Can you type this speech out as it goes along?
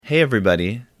Hey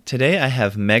everybody, today I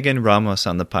have Megan Ramos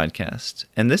on the podcast,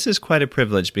 and this is quite a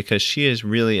privilege because she is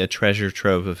really a treasure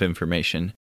trove of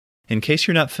information. In case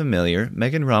you're not familiar,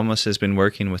 Megan Ramos has been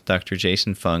working with Dr.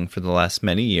 Jason Fung for the last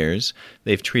many years.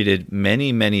 They've treated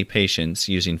many patients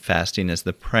using fasting as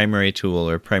the primary tool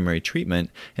or primary treatment,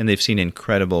 and they've seen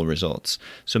incredible results.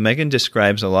 So Megan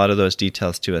describes a lot of those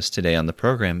details to us today on the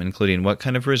program, including what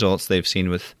kind of results they've seen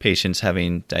with patients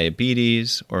having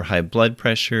diabetes or high blood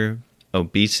pressure,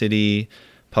 obesity,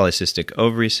 polycystic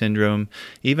ovary syndrome,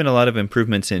 even a lot of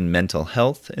improvements in mental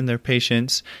health in their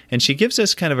patients. And she gives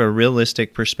us kind of a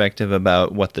realistic perspective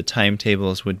about what the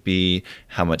timetables would be,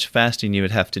 how much fasting you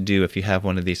would have to do if you have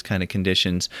one of these kind of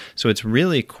conditions. So it's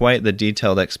really quite the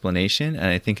detailed explanation, and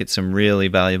I think it's some really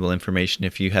valuable information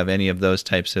if you have any of those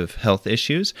types of health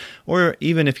issues, or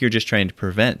even if you're just trying to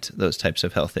prevent those types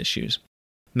of health issues.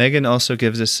 Megan also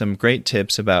gives us some great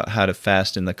tips about how to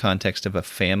fast in the context of a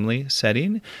family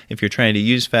setting. If you're trying to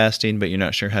use fasting, but you're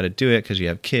not sure how to do it because you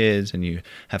have kids and you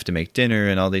have to make dinner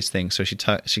and all these things. So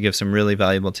she gives some really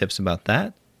valuable tips about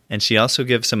that. And she also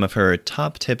gives some of her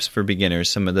top tips for beginners,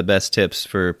 some of the best tips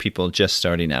for people just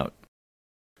starting out.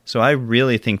 So I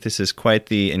really think this is quite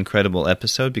the incredible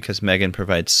episode because Megan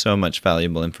provides so much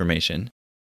valuable information.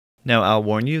 Now, I'll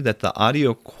warn you that the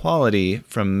audio quality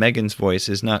from Megan's voice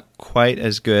is not quite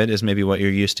as good as maybe what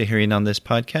you're used to hearing on this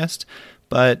podcast,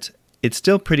 but it's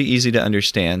still pretty easy to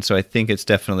understand, so I think it's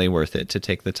definitely worth it to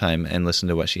take the time and listen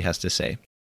to what she has to say.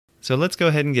 So let's go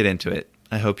ahead and get into it.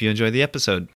 I hope you enjoy the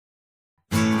episode.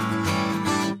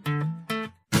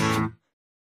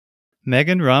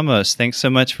 Megan Ramos, thanks so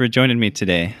much for joining me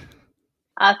today.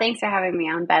 Thanks for having me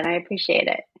on, Ben. I appreciate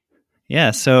it.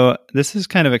 Yeah, so this is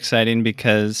kind of exciting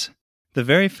because the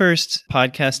very first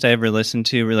podcast I ever listened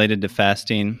to related to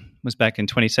fasting was back in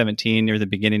 2017 near the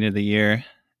beginning of the year.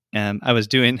 It was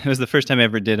the first time I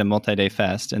ever did a multi-day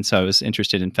fast. And so I was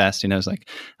interested in fasting. I was like,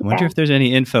 I wonder if there's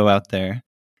any info out there.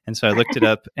 And so I looked it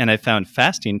up and I found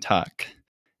Fasting Talk,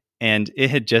 and it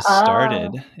had just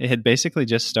started. It had basically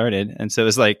just started. And so it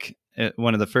was like probably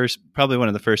one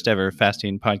of the first ever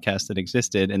fasting podcasts that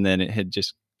existed. And then it had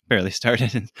just barely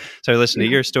started. And so I listened to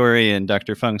your story and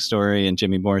Dr. Fung's story and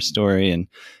Jimmy Moore's story and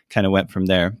kind of went from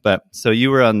there. But so you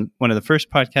were on one of the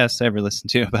first podcasts I ever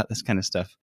listened to about this kind of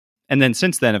stuff. And then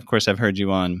since then, of course, I've heard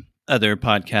you on other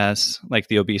podcasts like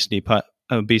the Obesity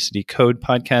Code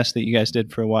podcast that you guys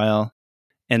did for a while.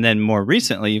 And then more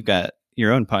recently, you've got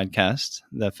your own podcast,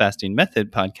 the Fasting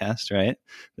Method podcast, right?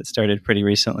 That started pretty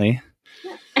recently.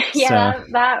 Yeah,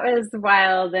 that was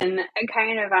wild and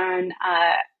kind of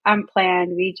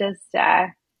unplanned. We just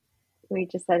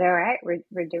said, all right,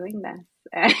 we're doing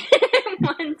this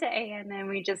one day, and then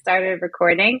we just started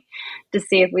recording to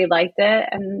see if we liked it,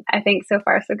 and I think so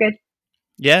far so good.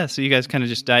 Yeah, so you guys kind of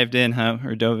just dived in, huh?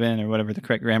 Or dove in, or whatever the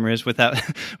correct grammar is, without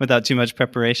too much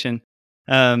preparation.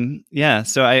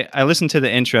 So I listened to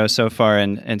the intro so far,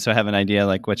 and so I have an idea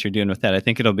like what you're doing with that. I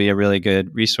think it'll be a really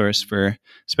good resource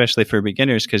especially for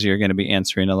beginners, because you're going to be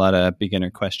answering a lot of beginner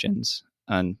questions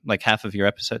on like half of your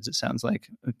episodes. It sounds like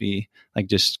it would be like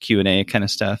just Q&A kind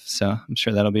of stuff. So I'm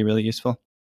sure that'll be really useful.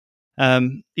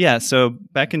 So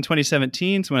back in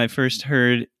 2017 is when I first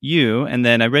heard you, and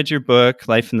then I read your book,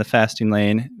 Life in the Fasting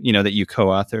Lane, that you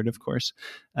co-authored, of course,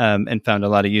 and found a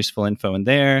lot of useful info in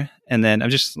there. And then I've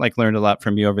just learned a lot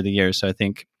from you over the years. So I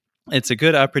think it's a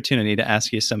good opportunity to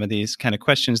ask you some of these kind of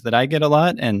questions that I get a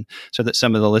lot, and so that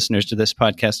some of the listeners to this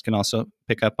podcast can also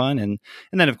pick up on. And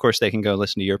then, of course, they can go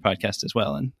listen to your podcast as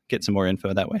well and get some more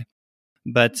info that way.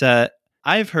 But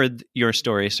I've heard your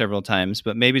story several times,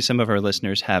 but maybe some of our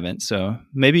listeners haven't. So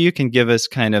maybe you can give us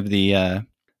kind of the,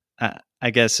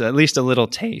 I guess, at least a little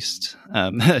taste,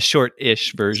 a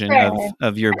short-ish version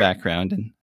of your background.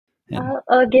 And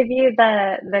I'll give you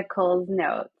the Coles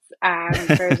Notes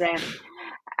version.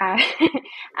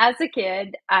 As a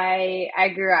kid,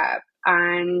 I grew up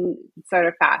on sort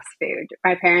of fast food.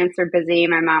 My parents were busy.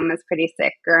 My mom was pretty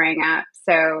sick growing up.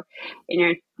 So,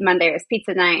 Monday was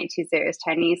pizza night, Tuesday was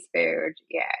Chinese food.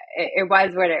 Yeah, it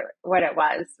was what it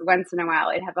was. Once in a while,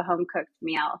 I'd have a home cooked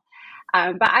meal.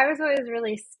 But I was always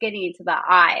really skinny to the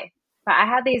eye. But I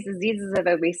had these diseases of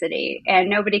obesity, and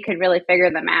nobody could really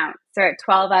figure them out. So at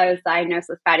 12, I was diagnosed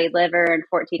with fatty liver, and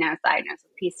 14, I was diagnosed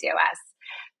with PCOS.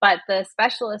 But the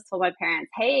specialist told my parents,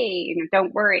 hey,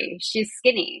 don't worry, she's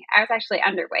skinny. I was actually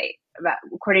underweight,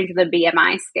 according to the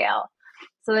BMI scale.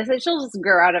 So they said she'll just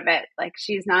grow out of it. Like,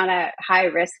 she's not at high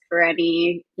risk for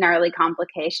any gnarly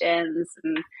complications.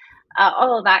 And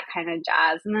all of that kind of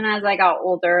jazz. And then as I got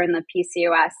older and the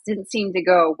PCOS didn't seem to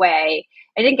go away,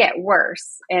 it didn't get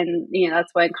worse. And,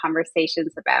 that's when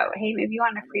conversations about, hey, maybe you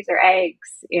want to freeze your eggs,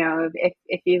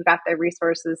 if you've got the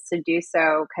resources to do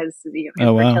so, because,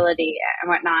 Oh, wow. infertility and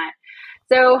whatnot.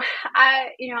 So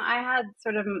I had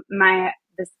sort of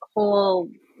this whole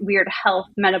weird health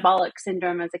metabolic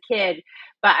syndrome as a kid,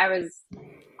 but I was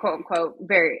quote unquote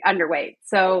very underweight.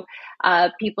 So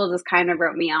people just kind of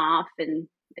wrote me off and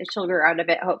shoulder out of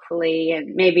it, hopefully,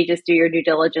 and maybe just do your due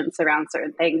diligence around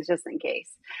certain things just in case.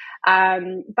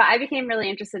 But I became really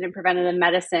interested in preventative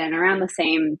medicine around the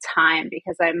same time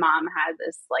because my mom had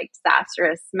this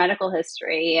disastrous medical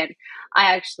history. And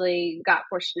I actually got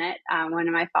fortunate. One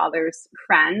of my father's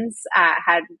friends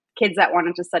had kids that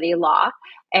wanted to study law,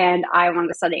 and I wanted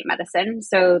to study medicine.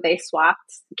 So they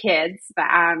swapped kids.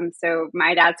 So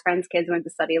my dad's friend's kids went to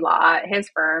study law at his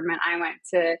firm, and I went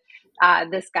to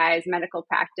this guy's medical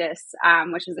practice,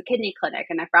 which was a kidney clinic,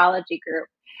 a nephrology group.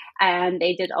 And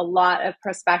they did a lot of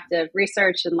prospective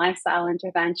research and lifestyle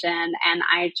intervention. And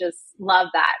I just love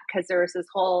that because there was this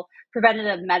whole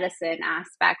preventative medicine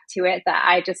aspect to it that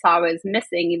I just saw was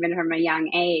missing even from a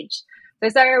young age. So I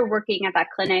started working at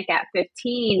that clinic at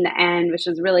 15 and was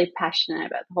just really passionate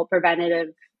about the whole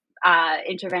preventative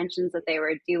interventions that they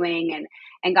were doing,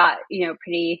 and got,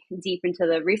 pretty deep into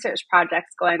the research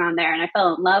projects going on there. And I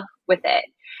fell in love with it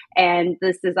and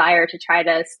this desire to try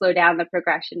to slow down the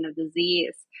progression of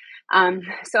disease.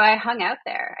 So I hung out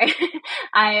there.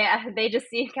 They just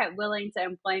kept willing to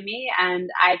employ me,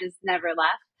 and I just never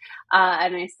left.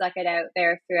 And I stuck it out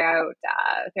there throughout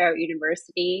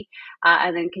university,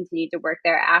 and then continued to work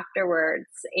there afterwards.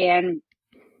 And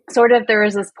sort of there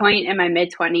was this point in my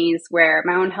mid-20s where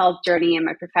my own health journey and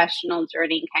my professional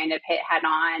journey kind of hit head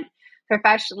on.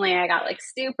 Professionally, I got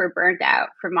super burnt out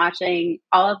from watching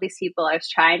all of these people I was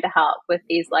trying to help with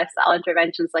these lifestyle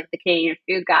interventions like the Canadian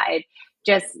Food Guide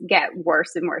just get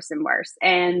worse and worse and worse.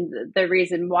 And the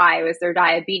reason why was their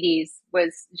diabetes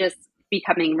was just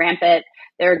becoming rampant.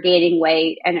 They were gaining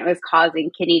weight, and it was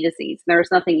causing kidney disease. And there was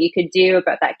nothing you could do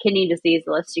about that kidney disease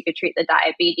unless you could treat the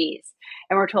diabetes.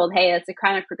 And we're told, hey, it's a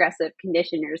chronic progressive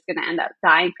condition. You're just going to end up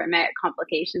dying from it,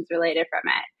 complications related from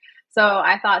it. So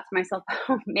I thought to myself,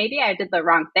 oh, maybe I did the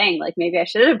wrong thing. Maybe I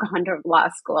should have gone to law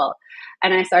school.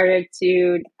 And I started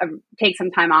to take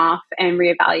some time off and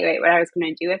reevaluate what I was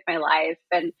going to do with my life.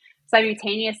 And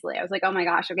simultaneously, I was like, oh my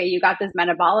gosh, okay, you got this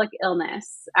metabolic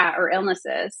illness or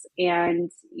illnesses,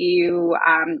 and you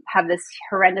have this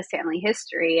horrendous family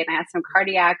history. And I had some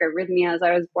cardiac arrhythmias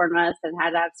I was born with and had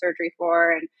to have surgery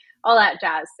for and all that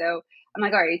jazz. So I'm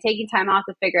like, all right, you're taking time off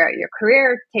to figure out your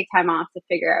career, take time off to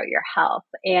figure out your health.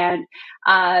 And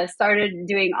started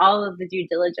doing all of the due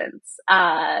diligence,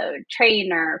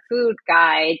 trainer, food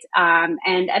guide, and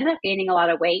ended up gaining a lot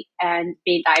of weight and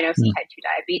being diagnosed with type 2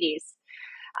 diabetes.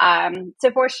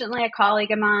 So fortunately, a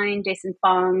colleague of mine, Jason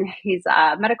Fong, he's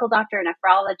a medical doctor,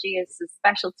 nephrology is his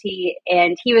specialty,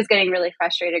 and he was getting really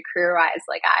frustrated career-wise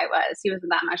like I was. He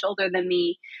wasn't that much older than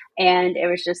me, and it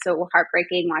was just so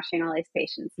heartbreaking watching all these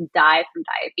patients die from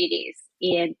diabetes.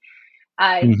 And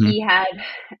he had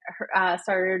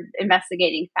started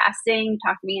investigating fasting,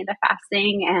 talked me into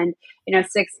fasting, and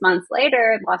 6 months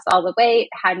later, lost all the weight,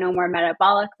 had no more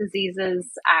metabolic diseases,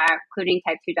 including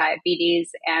type 2 diabetes,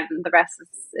 and the rest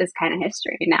is kind of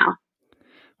history now.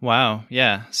 Wow.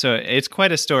 Yeah. So it's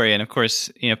quite a story. And of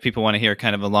course, if people want to hear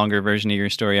kind of a longer version of your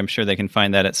story, I'm sure they can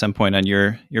find that at some point on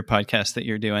your podcast that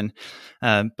you're doing.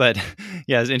 But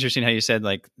yeah, it's interesting how you said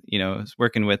I was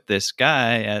working with this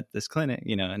guy at this clinic,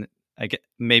 and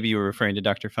maybe you were referring to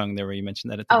Dr. Fung there where you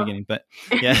mentioned that at the beginning, but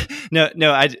yeah,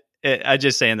 no, I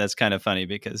just saying that's kind of funny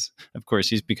because of course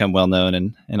he's become well known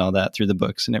and all that through the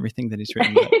books and everything that he's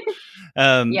written.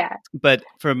 Yeah. But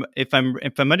if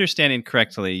I'm understanding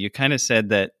correctly, you kind of said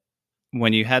that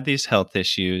when you had these health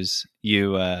issues,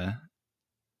 you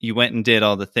went and did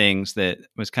all the things that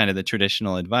was kind of the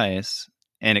traditional advice,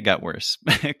 and it got worse,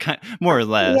 more or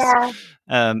less.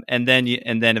 Yeah. And then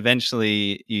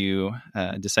eventually you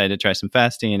decided to try some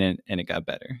fasting, and it got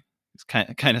better. It's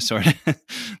kind of sort of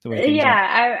the way things are.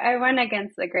 I went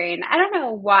against the grain. I don't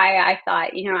know why I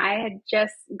thought, I had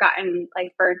just gotten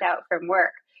burnt out from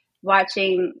work,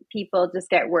 watching people just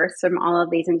get worse from all of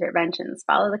these interventions.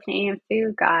 Follow the Canadian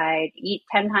Food Guide, eat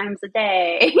 10 times a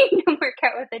day, work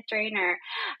out with a trainer.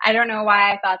 I don't know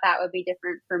why I thought that would be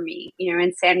different for me.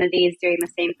 Insanity is doing the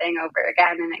same thing over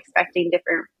again and expecting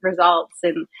different results.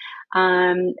 And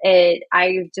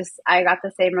I got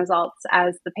the same results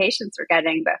as the patients were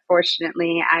getting, but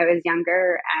fortunately I was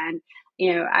younger and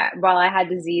while I had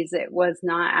disease, it was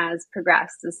not as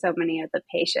progressed as so many of the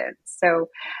patients. So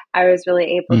I was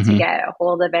really able to Hmm. get a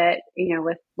hold of it,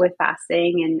 with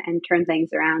fasting and turn things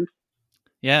around.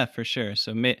 Yeah, for sure.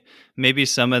 So maybe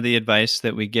some of the advice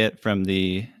that we get from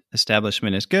the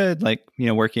establishment is good, like,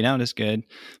 working out is good.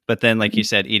 But then, like you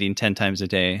said, eating 10 times a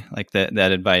day, like that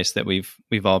advice that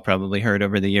we've all probably heard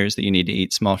over the years, that you need to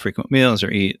eat small, frequent meals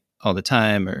or eat all the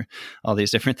time, or all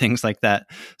these different things like that.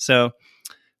 So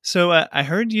I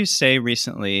heard you say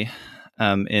recently,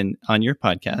 on your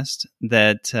podcast,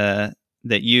 that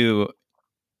you,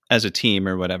 as a team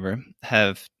or whatever,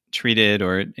 have treated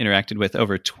or interacted with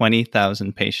over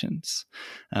 20,000 patients.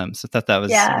 So I thought that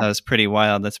Yeah. was pretty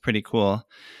wild. That's pretty cool.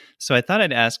 So I thought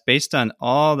I'd ask, based on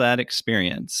all that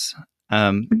experience,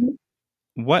 um, Mhm.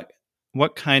 what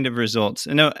what kind of results?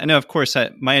 I know. Of course,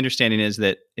 my understanding is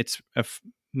that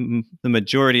the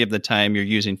majority of the time you're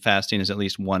using fasting as at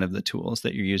least one of the tools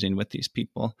that you're using with these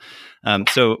people.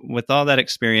 So, with all that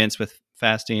experience with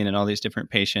fasting and all these different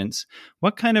patients,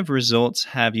 what kind of results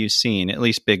have you seen, at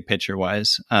least big picture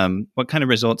wise? What kind of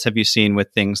results have you seen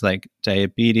with things like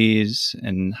diabetes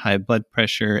and high blood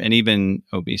pressure and even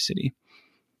obesity?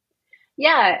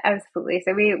 Yeah, absolutely.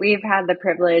 So we've had the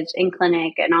privilege in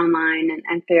clinic and online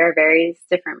and through our various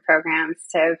different programs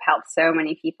to have helped so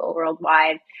many people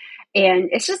worldwide. And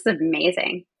it's just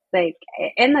amazing. Like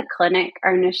in the clinic,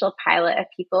 our initial pilot of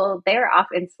people, they were off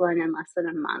insulin in less than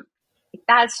a month. Like,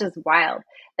 that's just wild.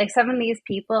 Like some of these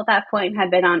people at that point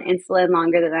had been on insulin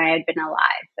longer than I had been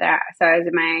alive. So I was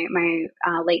in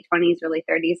my late 20s, early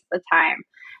 30s at the time.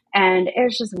 And it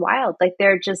was just wild. Like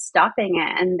they're just stopping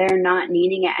it and they're not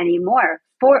needing it anymore.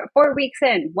 4 weeks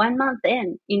in, 1 month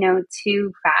in,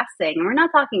 to fasting. And we're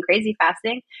not talking crazy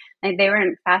fasting. Like they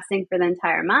weren't fasting for the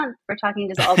entire month. We're talking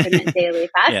just alternate daily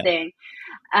Yeah. fasting.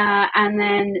 And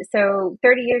then, so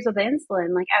 30 years of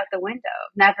insulin, like out the window,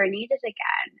 never needed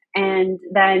again. And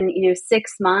then,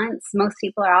 6 months, most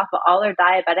people are off of all their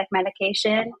diabetic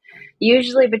medication.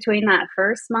 Usually between that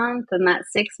first month and that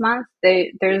 6 month,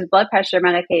 there's blood pressure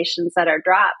medications that are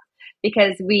dropped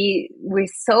because we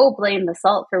so blame the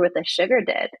salt for what the sugar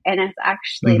did. And it's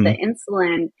actually the Hmm.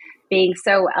 insulin being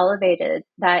so elevated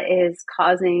that is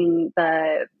causing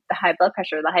the high blood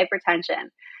pressure, the hypertension.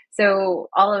 So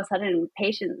all of a sudden,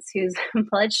 patients whose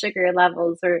blood sugar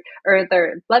levels or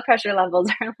their blood pressure levels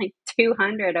are like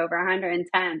 200 over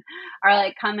 110 are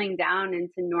like coming down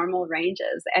into normal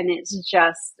ranges. And it's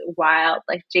just wild.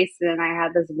 Like Jason and I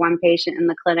had this one patient in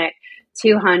the clinic,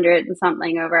 200 and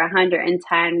something over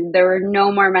 110. There were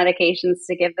no more medications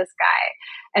to give this guy.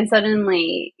 And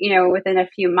suddenly, within a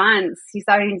few months, he's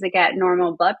starting to get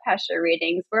normal blood pressure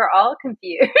readings. We're all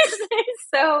confused.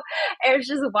 So it was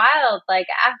just wild. Like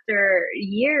after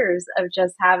years of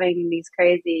just having these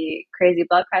crazy, crazy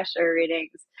blood pressure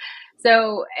readings.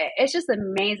 So it's just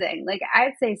amazing. Like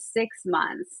I'd say 6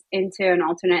 months into an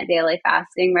alternate daily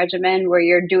fasting regimen where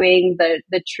you're doing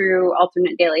the true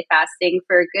alternate daily fasting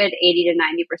for a good 80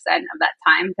 to 90% of that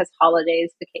time, because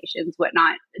holidays, vacations,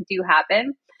 whatnot do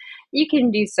happen, you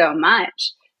can do so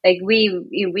much. Like we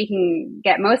can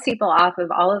get most people off of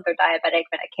all of their diabetic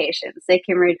medications. They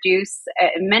can reduce,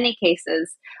 in many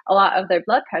cases, a lot of their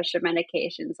blood pressure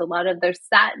medications, a lot of their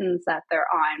statins that they're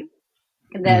on.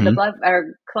 The Hmm. blood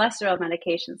or cholesterol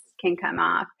medications can come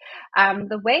off.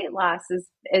 The weight loss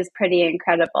is pretty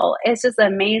incredible. It's just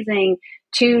amazing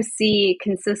to see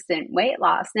consistent weight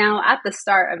loss. Now, at the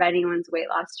start of anyone's weight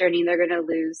loss journey, they're going to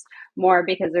lose more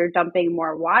because they're dumping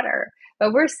more water.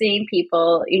 But we're seeing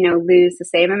people, lose the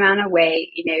same amount of weight,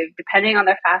 depending on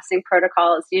their fasting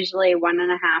protocol, it's usually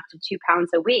 1.5 to 2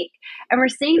 pounds a week. And we're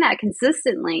seeing that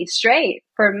consistently straight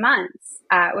for months,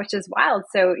 which is wild.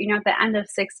 So, at the end of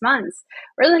 6 months,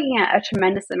 we're looking at a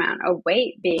tremendous amount of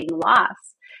weight being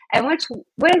lost. And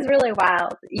what is really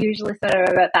wild, usually sort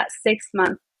of about that 6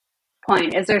 month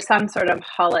point, is there's some sort of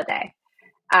holiday.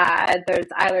 There's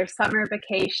either summer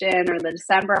vacation or the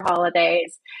December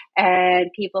holidays,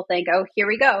 and people think, oh, here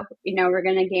we go. We're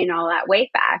going to gain all that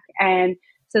weight back. And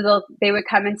so they would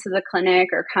come into the clinic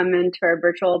or come into our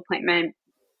virtual appointment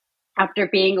after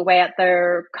being away at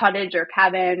their cottage or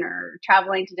cabin or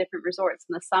traveling to different resorts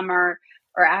in the summer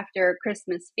or after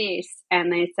Christmas feast,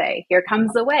 and they say, here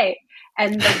comes the weight.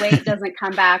 And the weight doesn't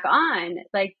come back on.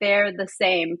 Like they're the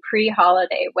same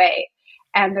pre-holiday weight.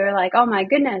 And they're like, oh my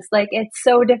goodness, like it's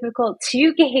so difficult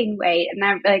to gain weight.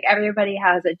 And like everybody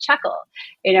has a chuckle,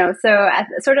 so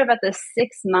sort of at the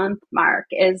 6 month mark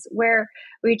is where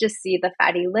we just see the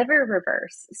fatty liver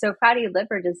reverse. So fatty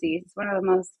liver disease is one of the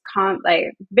most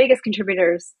biggest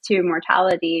contributors to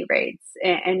mortality rates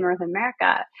in North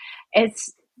America.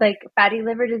 It's like fatty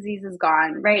liver disease is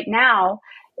gone right now.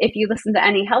 if you listen to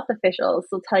any health officials,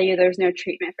 they'll tell you there's no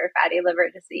treatment for fatty liver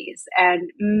disease,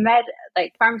 and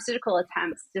like pharmaceutical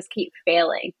attempts just keep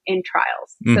failing in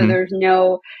trials. So there's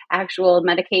no actual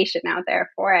medication out there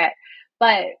for it.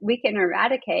 But we can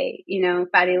eradicate,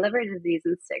 fatty liver disease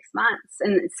in 6 months.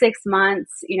 And in 6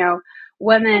 months,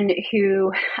 women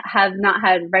who have not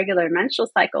had regular menstrual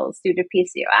cycles due to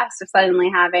PCOS are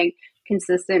suddenly having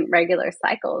consistent regular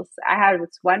cycles. I had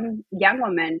this one young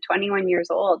woman, 21 years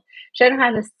old. She hadn't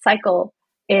had a cycle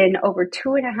in over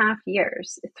 2.5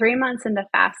 years. 3 months into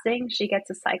fasting, she gets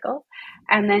a cycle,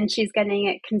 and then she's getting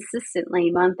it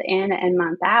consistently month in and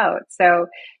month out. So,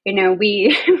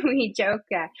 we joke,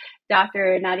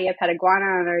 Dr. Nadia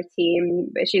Pataguana on our team,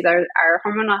 she's our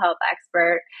hormonal health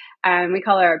expert. We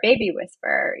call her our baby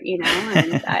whisperer, and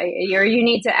you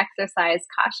need to exercise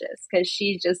cautious because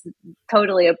she just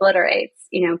totally obliterates,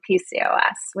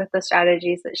 PCOS with the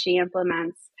strategies that she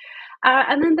implements.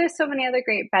 And then there's so many other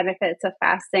great benefits of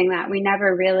fasting that we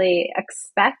never really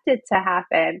expected to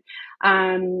happen.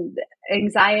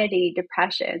 Anxiety,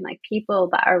 depression, like people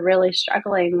that are really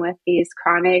struggling with these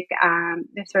chronic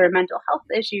sort of mental health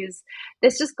issues,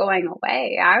 this just going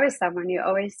away. I was someone who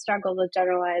always struggled with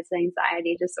generalized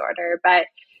anxiety disorder, but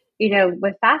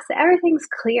with fasting, everything's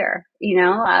clear,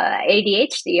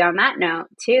 ADHD on that note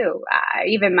too.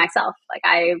 Even myself, like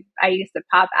I used to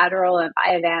pop Adderall and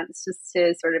Vyvanse just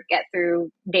to sort of get through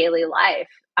daily life.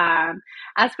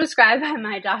 As prescribed by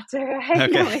my doctor, I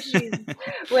had no issues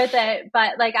with it,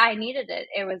 but like I needed it.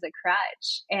 It was a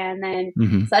crutch. And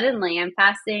then suddenly I'm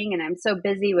fasting and I'm so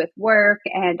busy with work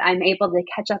and I'm able to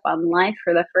catch up on life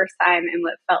for the first time in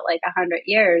what felt like 100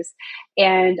 years.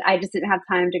 And I just didn't have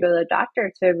time to go to the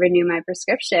doctor to renew my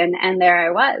prescription. And there I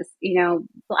was,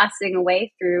 blasting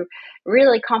away through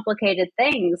really complicated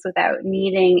things without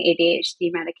needing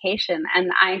ADHD medication.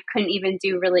 And I couldn't even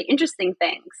do really interesting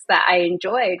things that I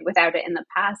enjoyed without it in the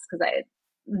past because I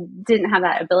didn't have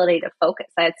that ability to focus.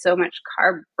 I had so much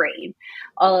carb brain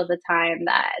all of the time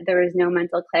that there was no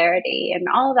mental clarity, and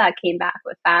all of that came back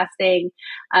with fasting.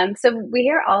 So we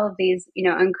hear all of these,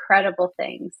 incredible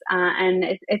things, and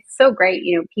it's so great.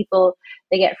 People,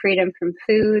 they get freedom from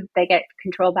food, they get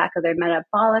control back of their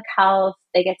metabolic health,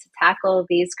 they get to tackle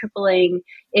these crippling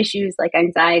issues like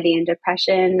anxiety and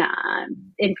depression,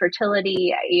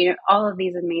 infertility, all of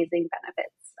these amazing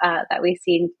benefits that we've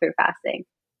seen through fasting.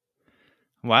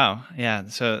 Wow. Yeah.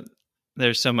 So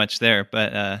there's so much there,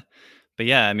 but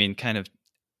yeah, I mean, kind of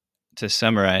to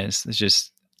summarize, there's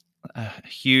just a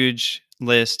huge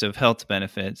list of health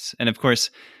benefits. And of course,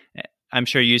 I'm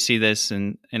sure you see this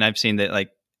and I've seen that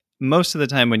like most of the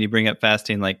time when you bring up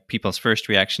fasting, like people's first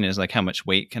reaction is like, how much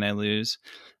weight can I lose?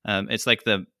 It's like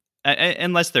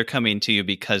unless they're coming to you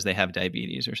because they have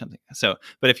diabetes or something. So,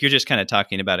 but if you're just kind of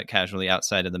talking about it casually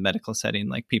outside of the medical setting,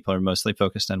 like people are mostly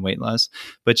focused on weight loss,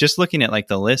 but just looking at like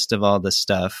the list of all the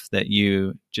stuff that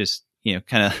you just,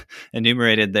 kind of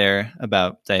enumerated there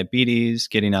about diabetes,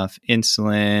 getting off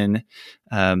insulin,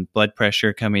 blood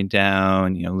pressure coming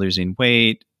down, losing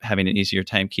weight, having an easier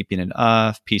time keeping it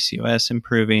off, PCOS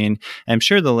improving. I'm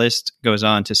sure the list goes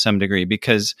on to some degree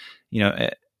because,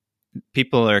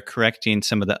 people are correcting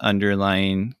some of the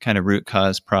underlying kind of root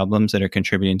cause problems that are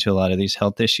contributing to a lot of these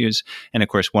health issues. And of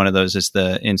course, one of those is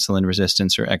the insulin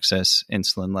resistance or excess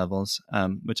insulin levels,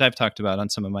 which I've talked about on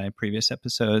some of my previous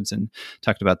episodes and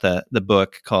talked about the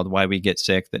book called Why We Get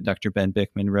Sick that Dr. Ben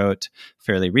Bickman wrote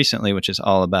fairly recently, which is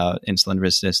all about insulin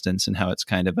resistance and how it's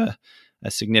kind of a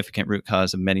significant root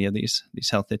cause of many of these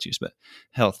health issues.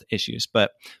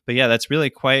 But yeah, that's really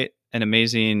quite an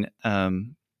amazing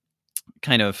kind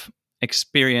of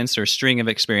experience or string of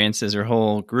experiences or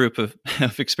whole group of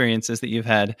experiences that you've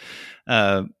had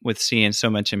with seeing so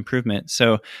much improvement.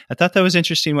 So I thought that was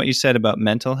interesting what you said about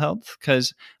mental health,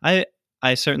 because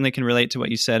I certainly can relate to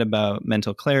what you said about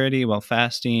mental clarity while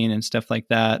fasting and stuff like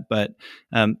that. But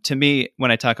to me, when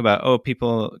I talk about,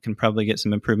 people can probably get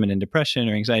some improvement in depression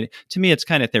or anxiety, to me, it's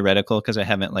kind of theoretical because I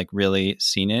haven't like really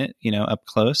seen it, up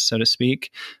close, so to speak.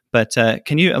 But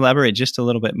can you elaborate just a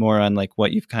little bit more on like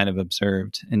what you've kind of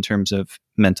observed in terms of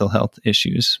mental health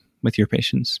issues with your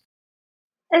patients?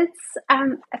 It's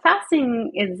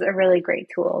fasting is a really great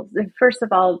tool. First of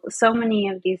all, so many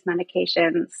of these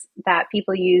medications that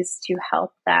people use to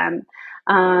help them,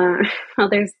 well,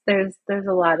 there's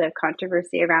a lot of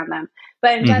controversy around them,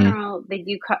 but in general, they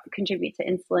do contribute to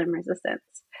insulin resistance.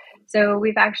 So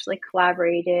we've actually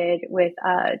collaborated with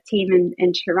a team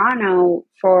in Toronto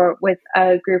with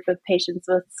a group of patients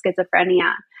with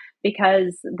schizophrenia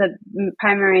because the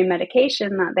primary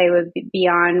medication that they would be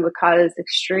on would cause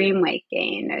extreme weight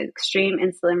gain, extreme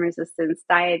insulin resistance,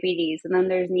 diabetes, and then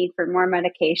there's need for more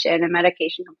medication, and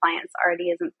medication compliance already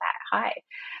isn't that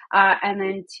high. And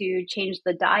then to change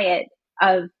the diet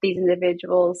of these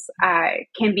individuals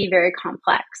can be very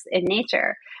complex in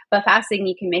nature. But fasting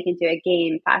you can make into a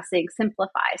game. Fasting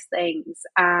simplifies things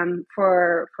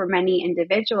for many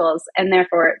individuals, and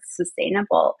therefore it's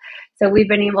sustainable. So we've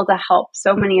been able to help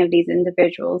so many of these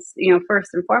individuals, first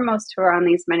and foremost, who are on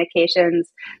these medications,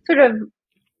 sort of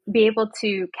be able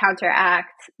to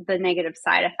counteract the negative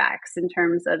side effects in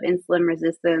terms of insulin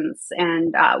resistance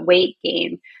and weight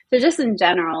gain. So just in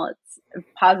general, it's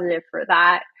positive for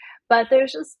that. But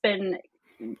there's just been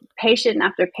patient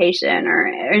after patient or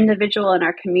individual in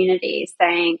our community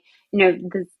saying,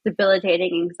 this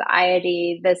debilitating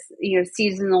anxiety, this,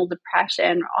 seasonal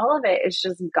depression, all of it is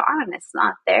just gone. It's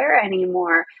not there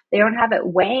anymore. They don't have it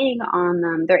weighing on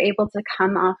them. They're able to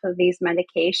come off of these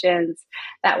medications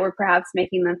that were perhaps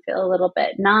making them feel a little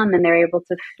bit numb, and they're able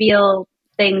to feel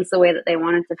things the way that they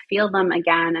wanted to feel them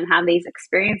again and have these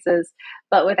experiences,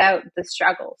 but without the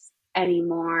struggles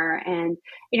anymore. And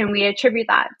we attribute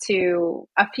that to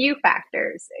a few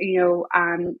factors.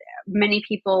 Many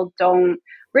people don't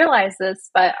realize this,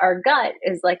 but our gut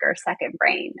is like our second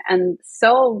brain, and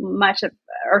so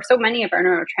many of our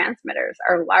neurotransmitters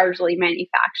are largely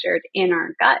manufactured in our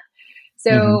gut.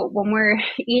 So when we're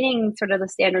eating sort of the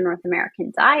standard North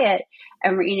American diet,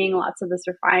 and we're eating lots of this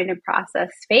refined and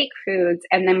processed fake foods,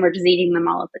 and then we're just eating them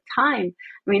all at the time,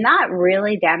 that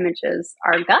really damages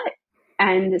our gut.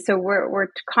 And so we're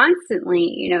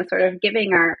constantly, sort of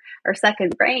giving our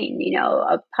second brain,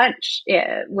 a punch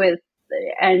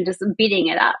and just beating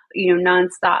it up,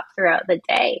 nonstop throughout the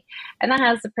day. And that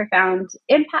has a profound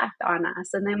impact on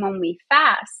us. And then when we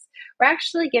fast, we're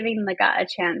actually giving the gut a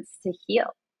chance to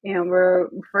heal. We're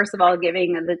first of all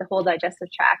giving the whole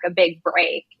digestive tract a big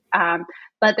break.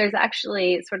 But there's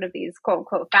actually sort of these quote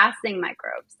unquote fasting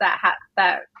microbes that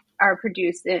are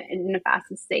produced in a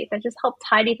fasted state that just help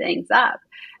tidy things up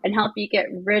and help you get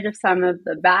rid of some of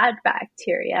the bad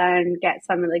bacteria and get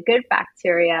some of the good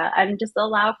bacteria, and just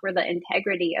allow for the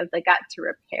integrity of the gut to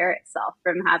repair itself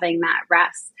from having that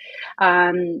rest.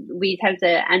 We tend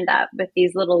to end up with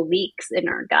these little leaks in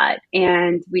our gut,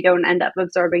 and we don't end up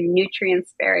absorbing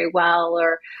nutrients very well,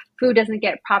 or food doesn't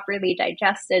get properly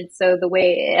digested. So the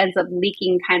way it ends up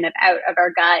leaking kind of out of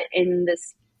our gut in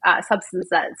this substance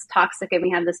that's toxic, and we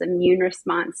have this immune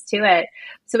response to it.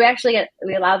 So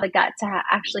we allow the gut to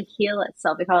actually heal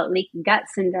itself. We call it leaky gut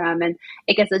syndrome, and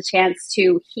it gets a chance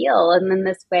to heal. And then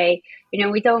this way,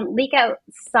 we don't leak out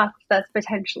stuff that's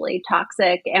potentially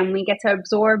toxic, and we get to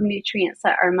absorb nutrients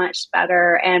that are much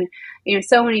better. And,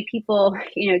 so many people,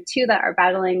 too, that are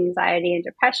battling anxiety and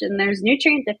depression, there's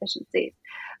nutrient deficiencies.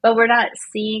 But we're not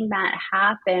seeing that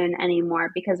happen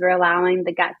anymore because we're allowing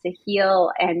the gut to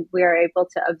heal, and we're able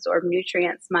to absorb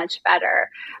nutrients much better.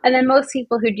 And then most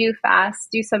people who do fast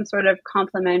do some sort of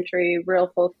complementary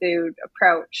real whole food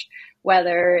approach,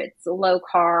 whether it's low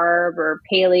carb or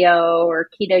paleo or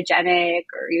ketogenic,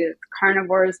 or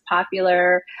carnivore is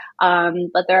popular.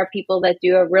 But there are people that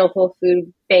do a real whole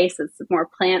food base that's more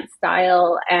plant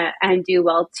style and do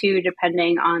well too,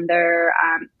 depending on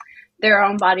their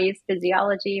own body's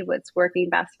physiology, what's working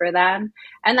best for them.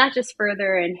 And that just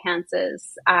further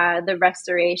enhances the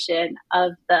restoration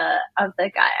of the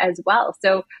gut as well.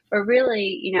 So we're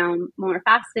really, when we're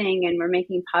fasting and we're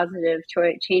making positive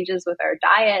changes with our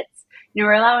diets,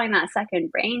 we're allowing that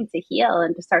second brain to heal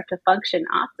and to start to function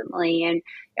optimally, and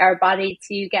our body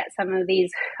to get some of these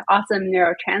awesome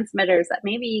neurotransmitters that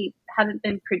maybe haven't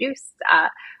been produced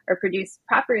or produced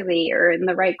properly or in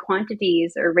the right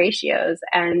quantities or ratios.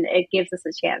 And it gives us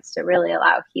a chance to really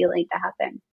allow healing to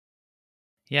happen.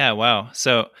 Yeah, wow.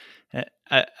 So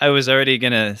I was already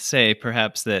going to say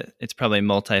perhaps that it's probably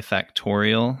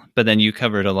multifactorial, but then you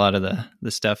covered a lot of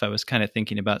the stuff I was kind of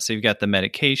thinking about. So you've got the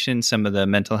medication, some of the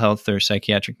mental health or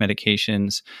psychiatric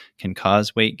medications can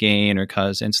cause weight gain or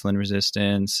cause insulin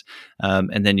resistance.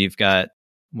 And then you've got,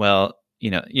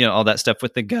 all that stuff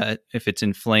with the gut, if it's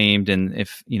inflamed and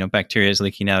if, bacteria is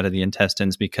leaking out of the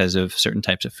intestines because of certain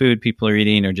types of food people are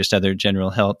eating or just other general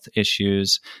health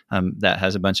issues, that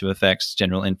has a bunch of effects,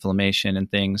 general inflammation and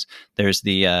things. There's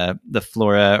the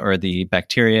flora or the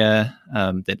bacteria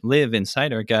that live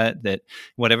inside our gut, that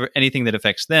anything that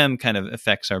affects them kind of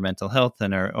affects our mental health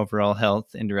and our overall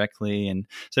health indirectly. And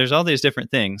so there's all these different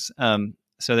things.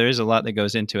 So there is a lot that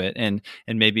goes into it. And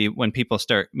maybe when people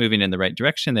start moving in the right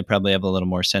direction, they probably have a little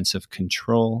more sense of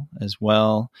control as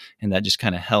well. And that just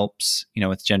kind of helps,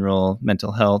 with general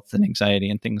mental health and anxiety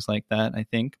and things like that, I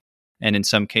think. And in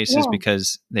some cases, Yeah.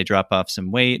 because they drop off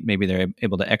some weight, maybe they're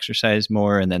able to exercise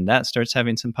more, and then that starts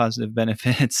having some positive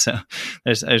benefits. So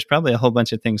there's probably a whole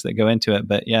bunch of things that go into it.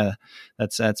 But yeah,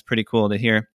 that's pretty cool to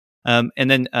hear. And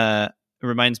then it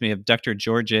reminds me of Dr.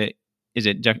 Georgia. Is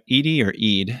it Edie or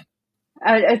Eid?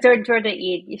 Georgia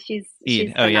Eid. She's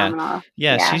Oh phenomenal.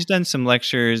 yeah. She's done some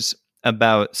lectures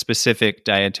about specific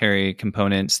dietary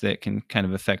components that can kind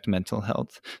of affect mental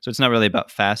health. So it's not really about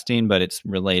fasting, but it's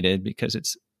related because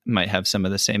it's might have some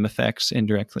of the same effects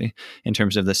indirectly in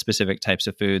terms of the specific types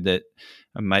of food that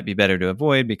might be better to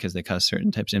avoid because they cause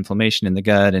certain types of inflammation in the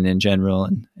gut and in general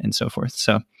and so forth.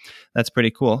 So that's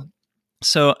pretty cool.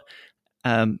 So,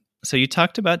 so you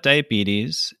talked about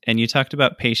diabetes and you talked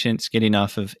about patients getting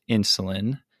off of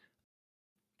insulin.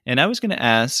 And I was going to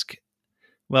ask,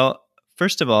 well,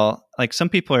 first of all, like some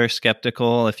people are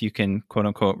skeptical if you can quote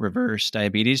unquote reverse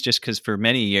diabetes, just because for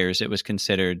many years it was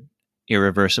considered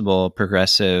irreversible,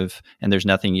 progressive, and there's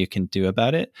nothing you can do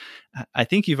about it. I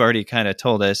think you've already kind of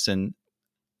told us, and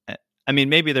I mean,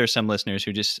 maybe there are some listeners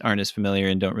who just aren't as familiar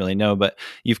and don't really know, but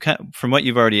from what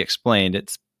you've already explained,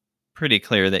 it's pretty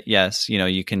clear that yes,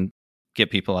 you can get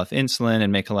people off insulin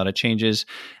and make a lot of changes.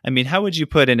 I mean, how would you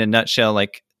put in a nutshell,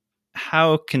 like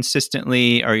how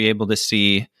consistently are you able to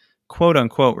see quote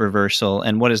unquote reversal,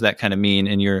 and what does that kind of mean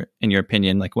in your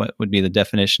opinion? Like what would be the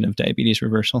definition of diabetes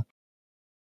reversal?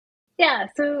 Yeah,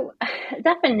 so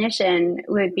definition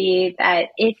would be that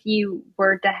if you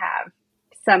were to have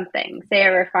something, say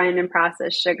a refined and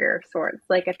processed sugar source,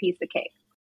 like a piece of cake,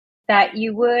 that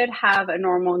you would have a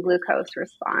normal glucose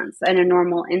response and a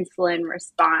normal insulin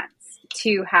response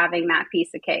to having that piece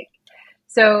of cake.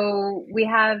 So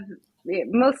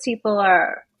most people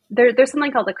are, there's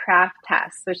something called the Kraft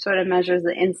test, which sort of measures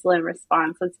the insulin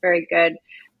response. That's very good.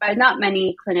 But not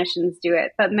many clinicians do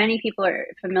it, but many people are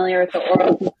familiar with the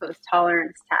oral glucose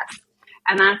tolerance test.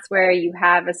 And that's where you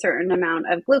have a certain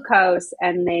amount of glucose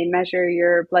and they measure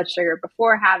your blood sugar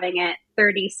before having it,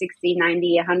 30, 60,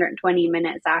 90, 120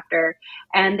 minutes after.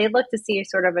 And they look to see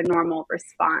sort of a normal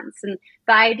response. And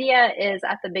the idea is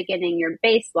at the beginning, your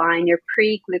baseline, your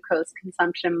pre-glucose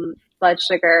consumption blood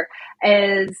sugar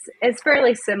is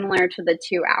fairly similar to the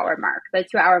 2-hour mark. The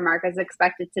 2-hour mark is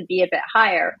expected to be a bit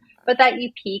higher, but that you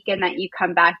peak and that you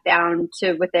come back down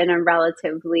to within a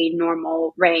relatively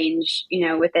normal range,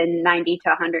 within 90 to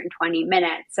 120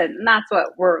 minutes. And that's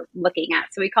what we're looking at.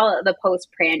 So we call it the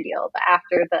postprandial, the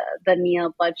after the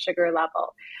meal blood sugar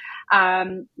level.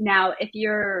 Now, if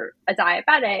you're a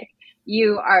diabetic,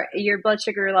 your blood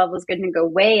sugar level is going to go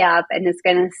way up and it's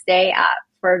going to stay up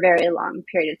for a very long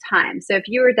period of time. So if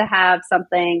you were to have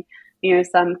something,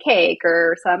 some cake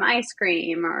or some ice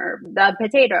cream or the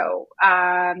potato,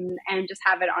 and just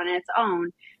have it on its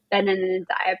own, then in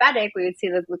a diabetic, we would see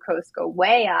the glucose go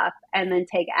way up and then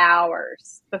take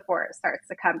hours before it starts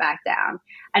to come back down.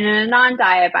 And in a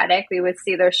non-diabetic, we would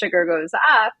see their sugar goes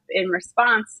up in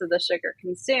response to the sugar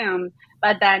consumed,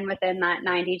 but then within that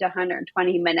 90 to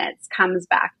 120 minutes comes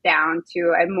back down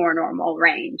to a more normal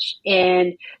range.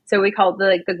 And so we call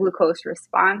it the glucose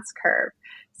response curve.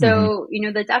 So,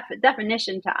 the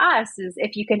definition to us is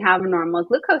if you can have a normal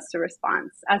glucose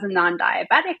response as a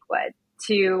non-diabetic would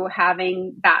to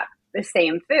having the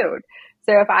same food.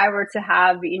 So if I were to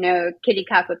have, kitty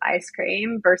cup with ice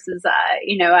cream versus,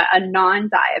 a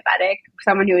non-diabetic,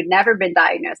 someone who had never been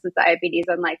diagnosed with diabetes,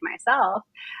 unlike myself,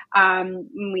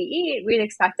 when we eat, we'd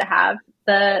expect to have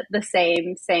the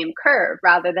same curve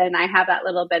rather than I have that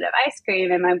little bit of ice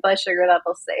cream and my blood sugar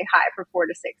levels stay high for 4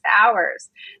 to 6 hours.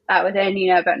 That within,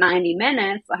 about 90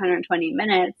 minutes, 120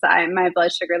 minutes, my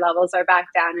blood sugar levels are back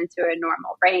down into a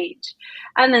normal range.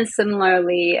 And then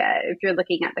similarly, if you're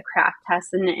looking at the Kraft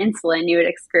test and the insulin, you would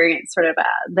experience sort of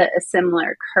a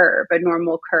similar curve, a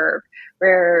normal curve,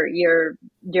 where your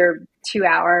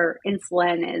 2-hour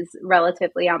insulin is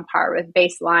relatively on par with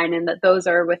baseline and that those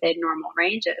are within normal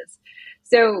ranges.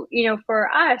 So, for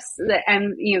us,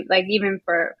 and, like even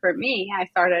for me, I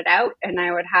started out and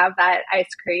I would have that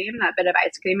bit of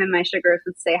ice cream, and my sugars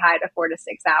would stay high to 4 to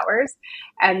 6 hours.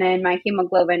 And then my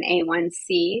hemoglobin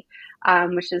A1C,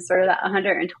 which is sort of the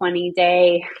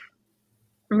 120-day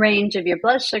range of your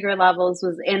blood sugar levels,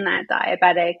 was in that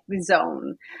diabetic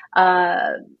zone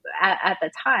at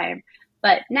the time.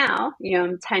 But now,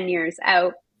 I'm 10 years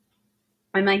out,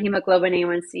 and my hemoglobin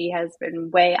A1C has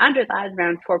been way under that,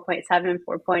 around 4.7,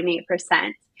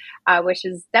 4.8%, which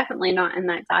is definitely not in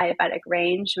that diabetic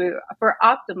range. For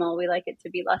optimal, we like it to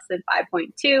be less than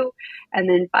 5.2, and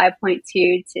then 5.2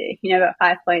 to, about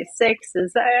 5.6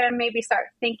 is maybe start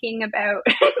thinking about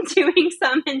doing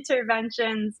some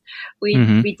interventions.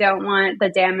 We don't want the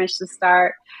damage to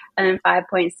start, and then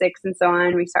 5.6 and so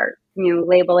on, we start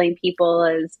labeling people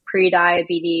as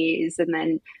pre-diabetes, and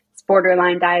then it's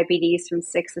borderline diabetes from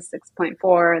 6 to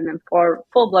 6.4, and then for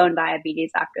full-blown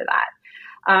diabetes after that.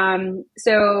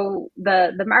 So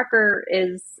the marker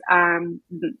is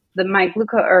my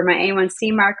glucose or my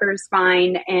A1C marker is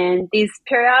fine. And these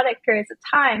periodic periods of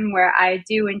time where I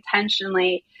do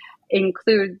intentionally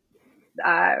include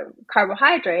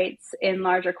carbohydrates in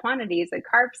larger quantities and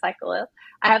carb cycle,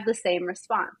 I have the same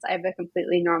response. I have a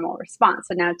completely normal response.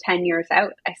 So now 10 years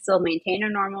out, I still maintain a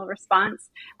normal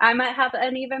response. I might have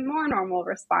an even more normal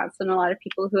response than a lot of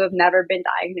people who have never been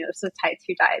diagnosed with type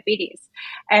 2 diabetes.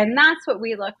 And that's what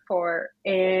we look for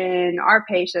in our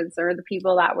patients or the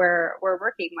people that we're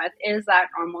working with, is that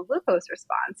normal glucose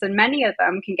response. And many of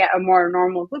them can get a more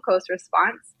normal glucose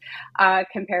response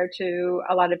compared to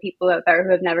a lot of people out there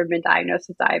who have never been diagnosed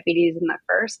with diabetes in the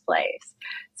first place.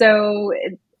 So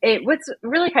what's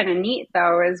really kind of neat,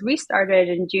 though, is we started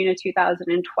in June of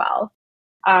 2012,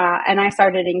 and I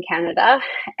started in Canada,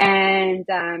 and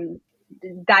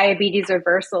diabetes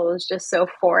reversal is just so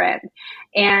foreign.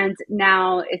 And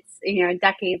now it's, a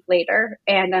decade later,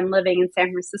 and I'm living in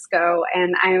San Francisco,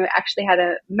 and I actually had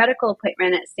a medical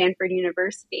appointment at Stanford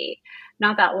University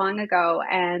not that long ago,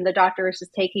 and the doctor was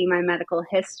just taking my medical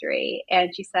history,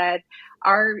 and she said,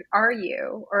 are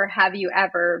you, or have you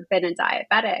ever been a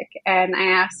diabetic? And I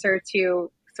asked her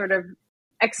to sort of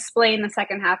explain the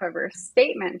second half of her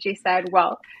statement. She said,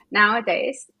 well,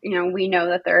 nowadays, we know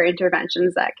that there are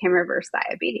interventions that can reverse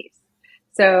diabetes.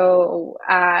 So,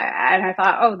 and I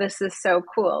thought, oh, this is so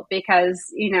cool, because,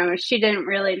 she didn't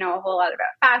really know a whole lot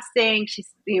about fasting.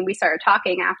 We started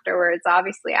talking afterwards,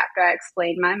 obviously, after I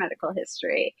explained my medical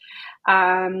history.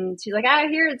 She's like, I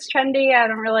hear it's trendy. I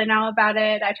don't really know about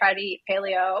it. I try to eat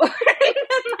paleo.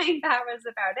 Like, that was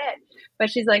about it. But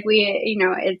she's like,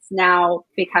 it's now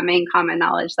becoming common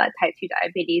knowledge that type 2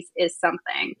 diabetes is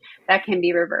something that can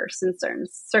be reversed in certain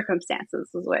circumstances,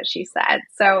 is what she said.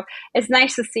 So it's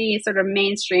nice to see sort of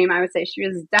mainstream. I would say she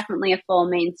was definitely a full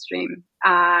mainstream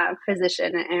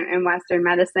physician in Western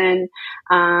medicine,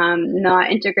 not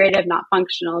integrative, not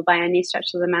functional by any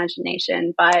stretch of the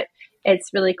imagination, but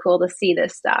it's really cool to see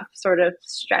this stuff sort of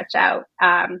stretch out.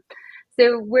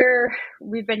 So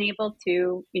we've been able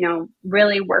to,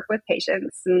 really work with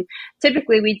patients, and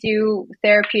typically we do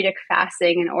therapeutic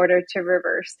fasting in order to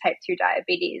reverse type 2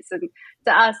 diabetes. And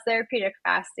to us, therapeutic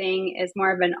fasting is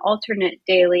more of an alternate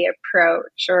daily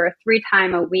approach, or a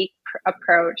 3-time-a-week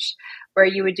approach, where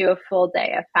you would do a full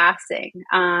day of fasting.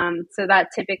 So that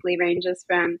typically ranges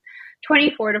from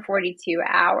 24 to 42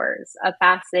 hours of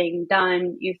fasting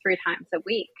done 3 times a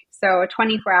week. So a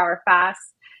 24-hour fast,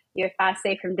 you fast,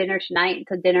 say, from dinner tonight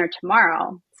until dinner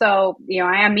tomorrow. So,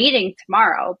 I am eating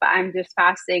tomorrow, but I'm just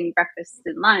fasting breakfast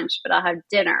and lunch, but I'll have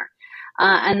dinner.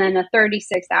 And then a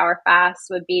 36-hour fast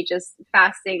would be just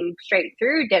fasting straight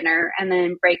through dinner and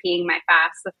then breaking my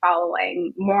fast the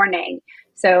following morning.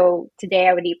 So today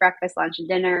I would eat breakfast, lunch, and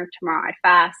dinner. Tomorrow I'd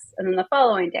fast. And then the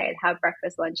following day I'd have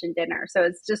breakfast, lunch, and dinner. So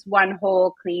it's just one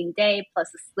whole clean day plus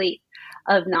a sleep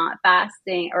of not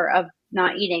fasting, or of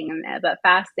not eating, but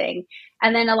fasting.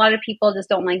 And then a lot of people just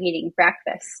don't like eating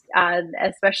breakfast,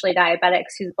 especially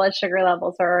diabetics whose blood sugar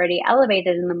levels are already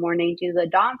elevated in the morning due to the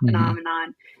dawn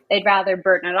phenomenon. They'd rather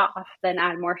burn it off than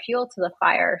add more fuel to the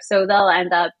fire. So they'll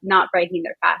end up not breaking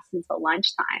their fast until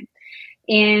lunchtime.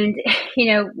 And,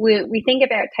 we think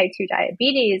about type 2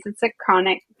 diabetes, it's a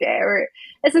chronic, or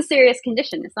it's a serious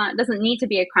condition. It doesn't need to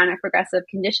be a chronic progressive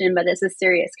condition, but it's a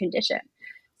serious condition.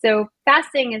 So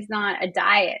fasting is not a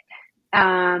diet.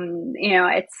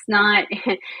 It's not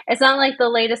like the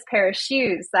latest pair of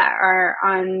shoes that are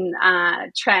on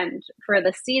trend for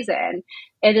the season.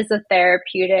 It is a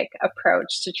therapeutic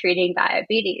approach to treating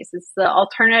diabetes. It's the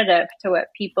alternative to what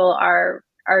people are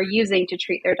using to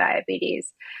treat their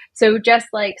diabetes. So just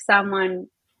like someone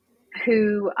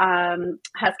who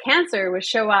has cancer would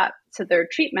show up to their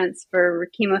treatments for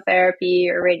chemotherapy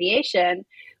or radiation,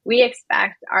 we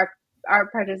expect our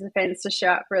participants to show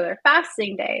up for their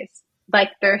fasting days like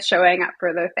they're showing up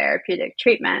for their therapeutic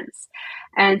treatments.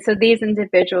 And so these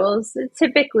individuals,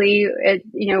 typically,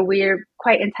 we're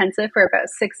quite intensive for about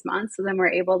 6 months, so then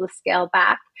we're able to scale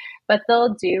back. But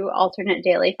they'll do alternate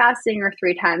daily fasting, or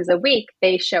 3 times a week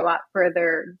they show up for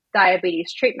their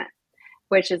diabetes treatment,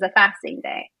 which is a fasting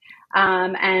day.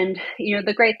 And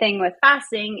the great thing with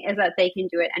fasting is that they can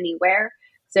do it anywhere.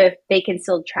 So if they can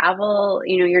still travel,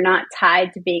 you're not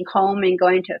tied to being home and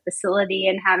going to a facility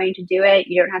and having to do it.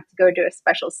 You don't have to go to a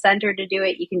special center to do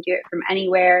it. You can do it from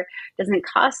anywhere. It doesn't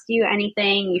cost you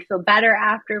anything. You feel better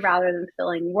after rather than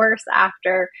feeling worse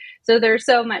after. So there's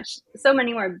so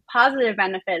many more positive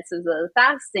benefits of the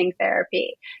fasting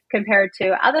therapy compared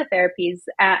to other therapies.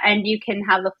 And you can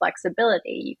have the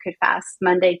flexibility. You could fast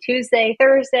Monday, Tuesday,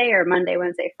 Thursday, or Monday,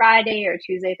 Wednesday, Friday, or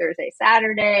Tuesday, Thursday,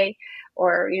 Saturday,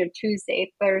 or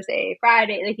Tuesday, Thursday,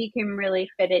 Friday. Like, you can really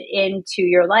fit it into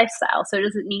your lifestyle. So it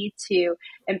doesn't need to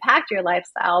impact your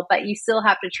lifestyle, but you still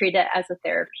have to treat it as a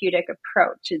therapeutic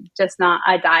approach. It's just not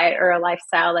a diet or a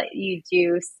lifestyle that you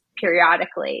do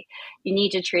periodically. You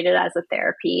need to treat it as a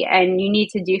therapy, and you need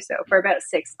to do so for about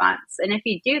 6 months. And if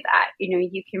you do that,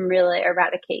 you can really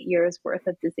eradicate years worth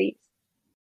of disease.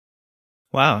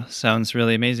 Wow, sounds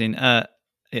really amazing.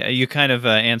 You kind of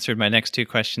answered my next two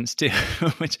questions too,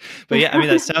 but yeah, I mean,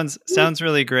 that sounds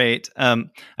really great.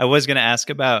 I was going to ask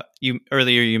about you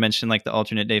earlier. You mentioned like the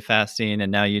alternate day fasting, and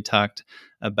now you talked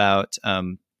about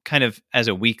kind of as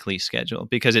a weekly schedule,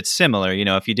 because it's similar.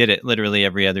 If you did it literally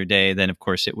every other day, then of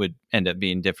course it would end up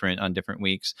being different on different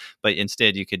weeks. But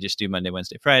instead, you could just do Monday,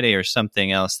 Wednesday, Friday, or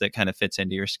something else that kind of fits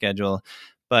into your schedule.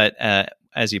 But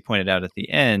as you pointed out at the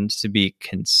end, to be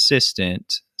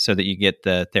consistent so that you get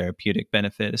the therapeutic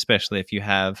benefit, especially if you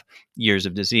have years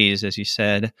of disease, as you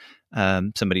said,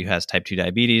 somebody who has type 2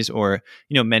 diabetes, or,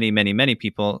 many, many, many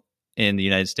people in the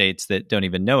United States that don't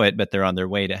even know it, but they're on their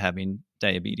way to having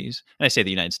diabetes. And I say the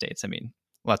United States, I mean,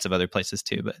 lots of other places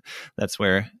too, but that's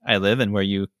where I live and where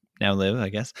you now live, I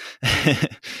guess.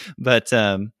 But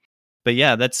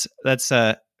yeah, that's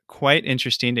quite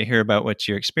interesting to hear about what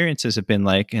your experiences have been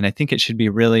like. And I think it should be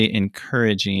really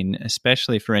encouraging,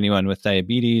 especially for anyone with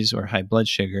diabetes or high blood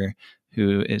sugar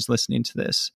who is listening to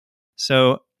this.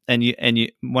 So, and you,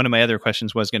 one of my other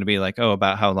questions was going to be like,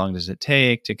 about how long does it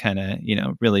take to kind of,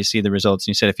 really see the results? And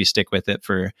you said if you stick with it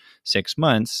for 6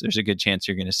 months, there's a good chance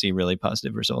you're going to see really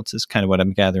positive results, is kind of what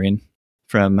I'm gathering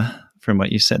from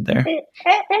what you said there.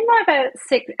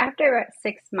 After about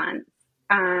 6 months,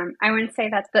 I wouldn't say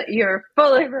that's, but you're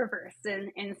fully reversed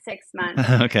in 6 months.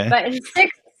 Okay. But in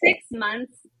six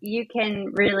months, you can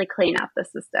really clean up the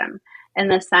system in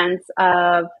the sense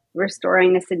of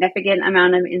restoring a significant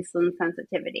amount of insulin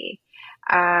sensitivity.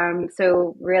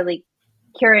 So really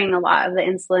curing a lot of the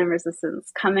insulin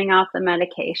resistance, coming off the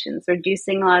medications,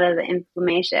 reducing a lot of the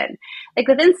inflammation. Like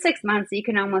within 6 months, you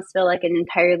can almost feel like an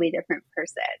entirely different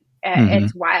person.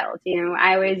 It's wild.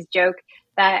 I always joke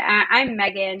that I'm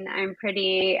Megan. I'm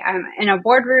in a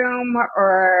boardroom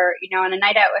or, on a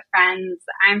night out with friends,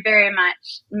 I'm very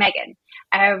much Megan.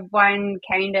 I have one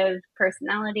kind of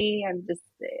personality. I'm just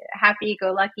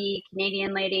happy-go-lucky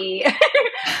Canadian lady.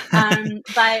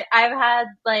 But I've had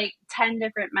like 10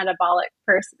 different metabolic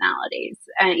personalities,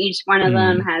 and each one of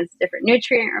them has different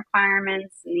nutrient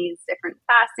requirements, needs different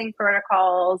fasting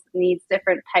protocols, needs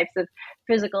different types of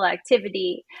physical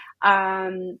activity.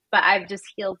 But I've just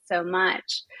healed so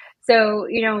much. So,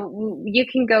 you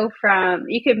can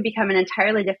become an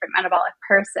entirely different metabolic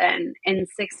person in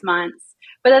 6 months,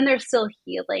 but then there's still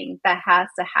healing that has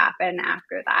to happen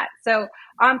after that. So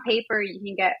on paper, you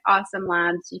can get awesome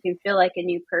labs. You can feel like a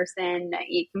new person.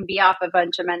 You can be off a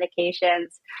bunch of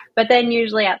medications, but then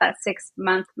usually at that 6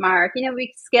 month mark,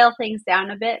 we scale things down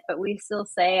a bit, but we still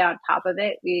say on top of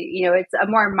it, it's a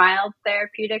more mild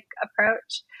therapeutic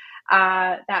approach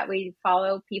that we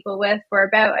follow people with for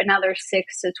about another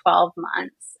 6 to 12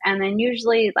 months. And then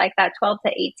usually like that 12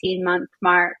 to 18 month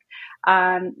mark,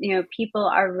 people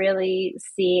are really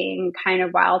seeing kind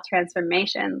of wild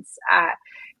transformations.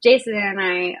 Jason and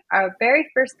I, our very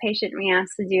first patient we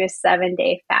asked to do a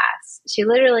 7-day fast. She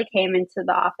literally came into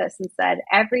the office and said,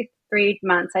 every 3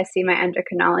 months I see my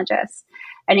endocrinologist,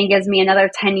 and he gives me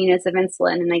another 10 units of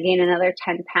insulin and I gain another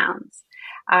 10 pounds.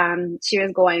 She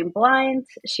was going blind.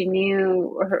 She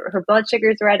knew her blood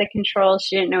sugars were out of control.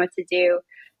 She didn't know what to do.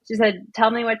 She said,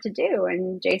 tell me what to do.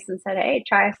 And Jason said, hey,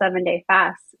 try a 7-day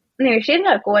fast. Anyway, she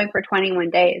ended up going for 21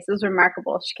 days. It was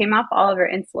remarkable. She came off all of her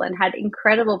insulin, had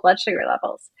incredible blood sugar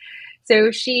levels.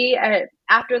 So she,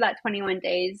 after that 21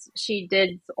 days, she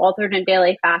did alternate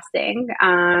daily fasting.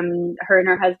 Her and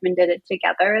her husband did it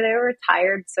together. They were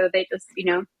tired, so they just,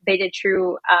 they did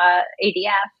true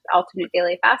ADF, alternate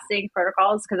daily fasting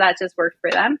protocols, because that just worked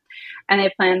for them. And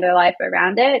they planned their life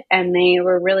around it, and they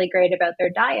were really great about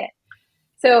their diet.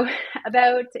 So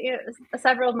about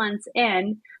several months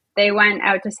in, they went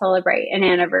out to celebrate an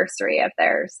anniversary of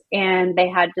theirs, and they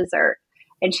had dessert.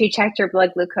 And she checked her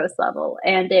blood glucose level,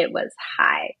 and it was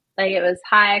high. Like, it was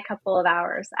high a couple of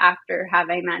hours after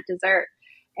having that dessert.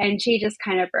 And she just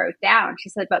kind of broke down. She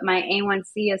said, but my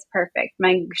A1C is perfect.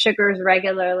 My sugars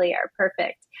regularly are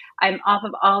perfect. I'm off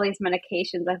of all these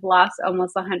medications. I've lost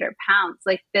almost 100 pounds.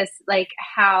 Like this, like,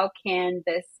 how can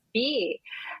this be?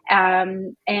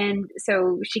 And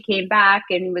so she came back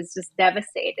and was just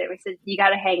devastated. We said, you got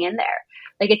to hang in there.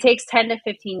 Like, it takes 10 to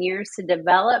 15 years to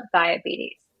develop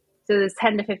diabetes. So there's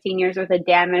 10 to 15 years worth of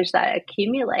damage that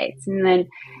accumulates, and then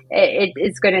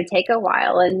it's going to take a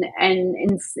while. And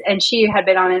she had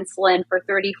been on insulin for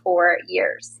 34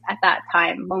 years at that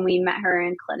time when we met her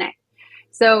in clinic.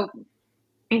 So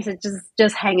he said,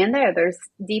 just hang in there. There's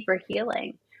deeper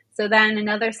healing. So then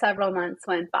another several months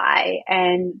went by,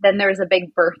 and then there was a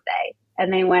big birthday,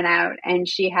 and they went out and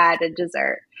she had a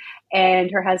dessert.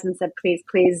 And her husband said, please,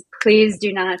 please, please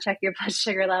do not check your blood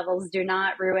sugar levels. Do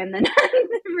not ruin the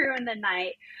ruin the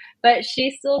night. But she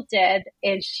still did,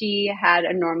 and she had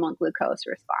a normal glucose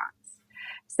response.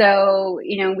 So,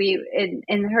 we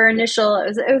in her initial,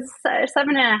 it was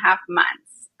 7.5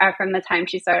 months from the time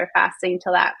she started fasting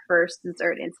till that first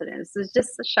dessert incident. So it was just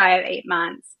shy of 8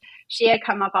 months. She had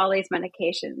come up all these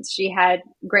medications. She had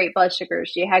great blood sugars.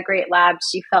 She had great labs.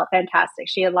 She felt fantastic.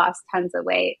 She had lost tons of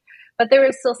weight. But there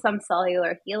was still some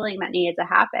cellular healing that needed to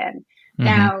happen. Mm-hmm.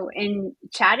 Now, in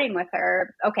chatting with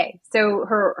her, okay, so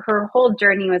her whole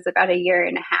journey was about 1.5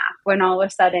 years when all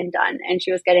was said and done, and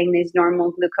she was getting these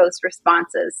normal glucose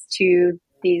responses to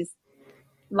these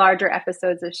larger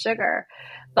episodes of sugar.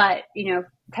 But,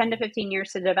 10 to 15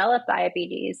 years to develop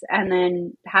diabetes, and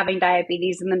then having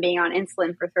diabetes and then being on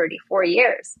insulin for 34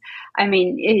 years. I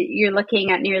mean, you're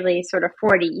looking at nearly sort of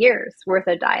 40 years worth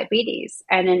of diabetes.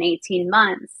 And in 18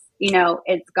 months,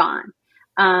 it's gone.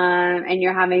 And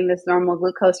you're having this normal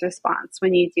glucose response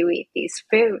when you do eat these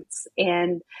foods.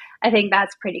 And I think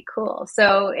that's pretty cool.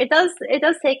 So it does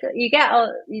take,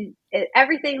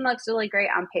 everything looks really great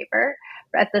on paper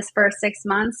at this first 6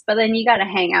 months, but then you got to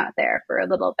hang out there for a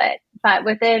little bit. But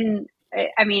within,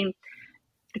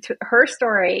 her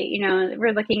story,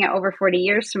 we're looking at over 40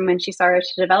 years from when she started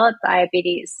to develop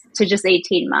diabetes to just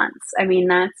 18 months. I mean,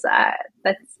 that's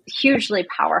hugely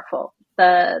powerful.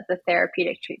 The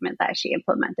therapeutic treatment that she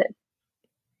implemented.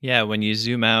 Yeah, when you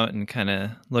zoom out and kind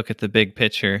of look at the big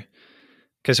picture,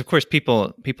 because of course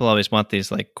people always want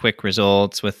these like quick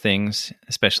results with things,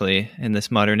 especially in this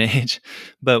modern age.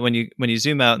 But when you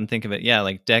zoom out and think of it, yeah,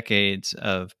 like decades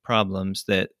of problems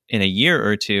that in a year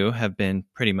or two have been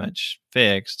pretty much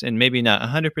fixed, and maybe not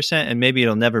 100%, and maybe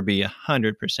it'll never be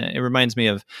 100%. It reminds me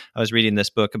of, I was reading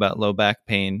this book about low back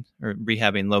pain or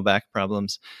rehabbing low back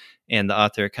problems. And the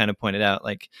author kind of pointed out,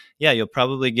 like, yeah, you'll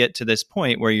probably get to this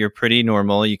point where you're pretty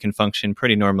normal, you can function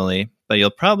pretty normally, but you'll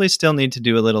probably still need to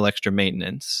do a little extra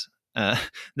maintenance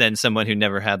than someone who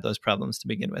never had those problems to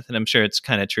begin with. And I'm sure it's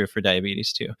kind of true for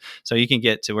diabetes too. So you can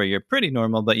get to where you're pretty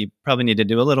normal, but you probably need to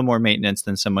do a little more maintenance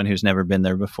than someone who's never been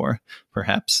there before,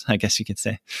 perhaps, I guess you could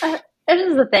say. It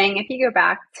is the thing. If you go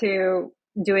back to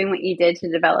doing what you did to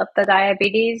develop the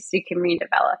diabetes, you can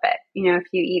redevelop it. If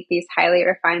you eat these highly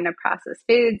refined or processed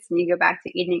foods and you go back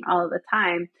to eating all of the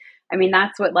time, I mean,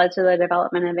 that's what led to the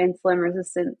development of insulin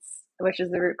resistance, which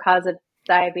is the root cause of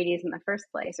diabetes in the first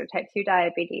place, or type 2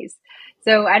 diabetes.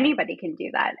 So anybody can do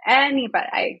that.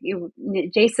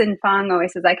 Jason Fung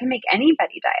always says, I can make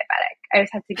anybody diabetic. I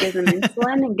just have to give them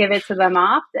insulin and give it to them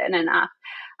often enough.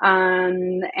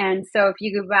 And so if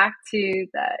you go back to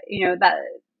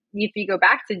if you go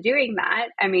back to doing that,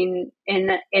 I mean, in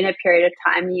a period of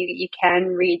time, you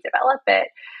can redevelop it.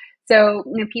 So,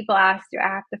 people ask, do I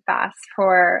have to fast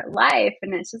for life?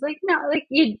 And it's just like, no, like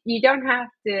you don't have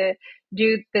to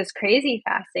do this crazy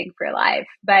fasting for life,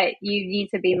 but you need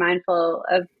to be mindful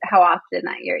of how often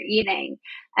that you're eating.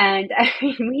 And I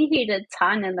mean, we eat a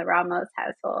ton in the Ramos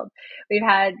household.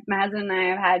 My husband and I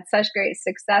have had such great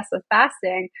success with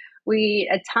fasting. We eat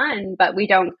a ton, but we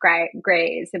don't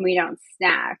graze and we don't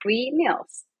snack. We eat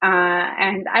meals.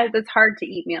 It's hard to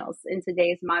eat meals in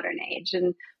today's modern age.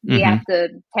 And we have to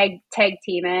tag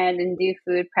team it and do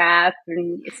food prep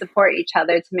and support each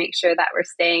other to make sure that we're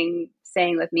staying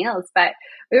with meals. But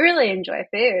we really enjoy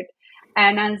food.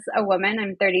 And as a woman,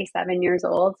 I'm 37 years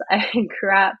old. I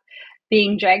grew up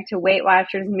being dragged to Weight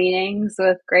Watchers meetings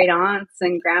with great aunts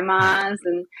and grandmas.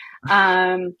 And,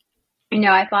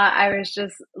 I thought I was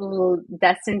just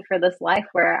destined for this life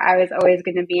where I was always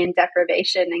going to be in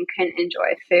deprivation and couldn't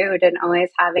enjoy food and always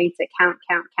having to count.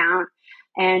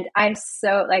 And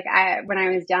when I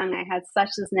was young, I had such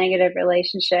this negative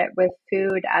relationship with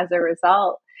food as a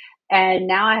result. And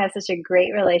now I have such a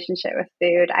great relationship with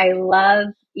food. I love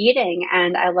eating,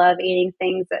 and I love eating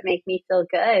things that make me feel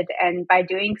good. And by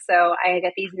doing so, I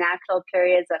get these natural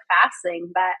periods of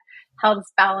fasting that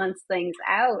helps balance things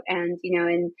out. And,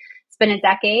 it's been a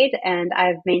decade, and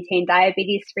I've maintained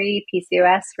diabetes free,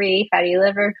 PCOS free, fatty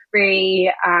liver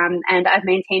free, and I've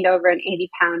maintained over an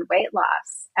 80-pound weight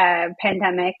loss,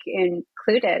 pandemic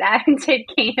included. I did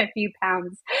gain a few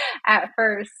pounds at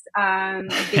first,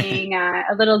 being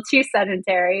a little too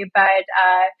sedentary, but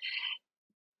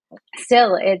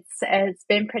still it's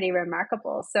been pretty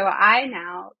remarkable. So I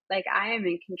now, like, I am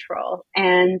in control,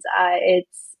 and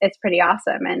it's pretty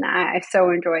awesome, and I so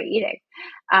enjoy eating,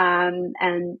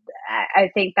 and I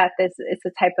think that this is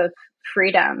a type of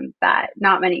freedom that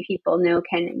not many people know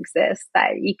can exist,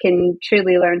 that you can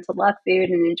truly learn to love food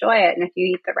and enjoy it. And if you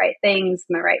eat the right things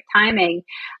and the right timing,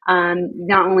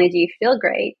 not only do you feel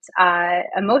great,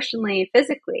 emotionally,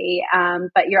 physically,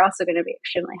 but you're also going to be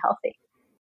extremely healthy.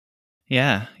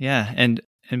 Yeah, yeah. And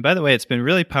by the way, it's been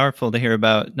really powerful to hear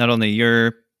about not only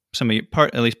some of your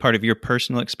at least part of your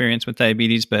personal experience with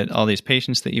diabetes, but all these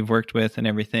patients that you've worked with and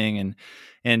everything.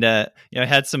 And I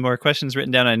had some more questions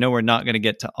written down. I know we're not going to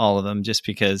get to all of them just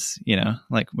because,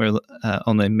 like we're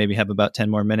only maybe have about 10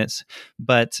 more minutes.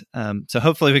 But so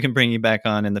hopefully we can bring you back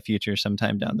on in the future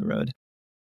sometime down the road.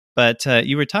 But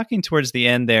you were talking towards the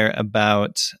end there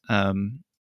about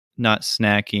not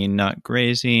snacking, not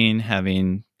grazing,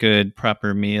 having good,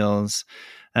 proper meals.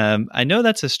 I know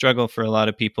that's a struggle for a lot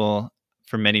of people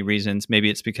for many reasons. Maybe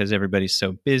it's because everybody's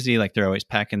so busy, like they're always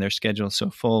packing their schedule so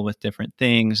full with different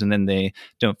things, and then they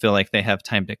don't feel like they have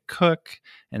time to cook,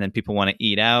 and then people want to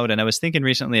eat out. And I was thinking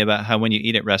recently about how when you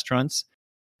eat at restaurants,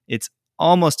 it's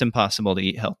almost impossible to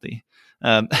eat healthy.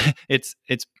 It's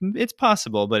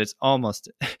possible, but it's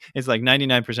like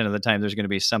 99% of the time there's going to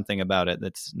be something about it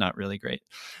that's not really great.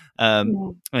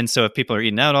 And so if people are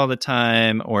eating out all the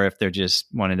time, or if they're just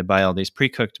wanting to buy all these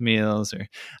pre-cooked meals, or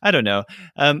I don't know,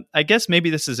 I guess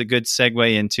maybe this is a good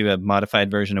segue into a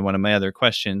modified version of one of my other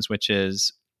questions, which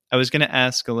is I was going to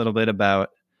ask a little bit about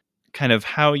kind of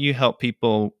how you help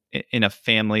people in a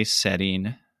family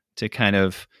setting to kind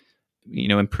of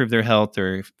improve their health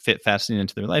or fit fasting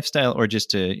into their lifestyle, or just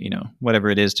to,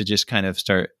 whatever it is, to just kind of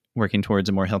start working towards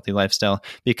a more healthy lifestyle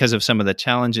because of some of the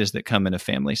challenges that come in a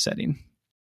family setting.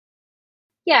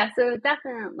 Yeah, so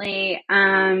definitely,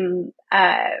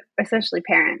 especially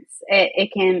parents,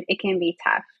 it can be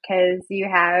tough because you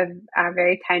have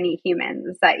very tiny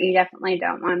humans that you definitely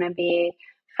don't want to be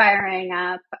firing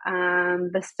up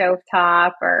the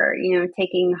stovetop, or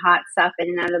taking hot stuff in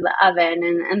and out of the oven,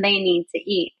 and they need to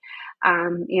eat.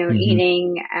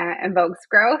 Eating invokes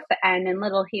growth, and in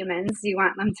little humans, you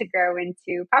want them to grow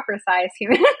into proper size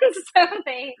humans, so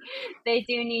they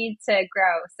do need to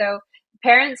grow. So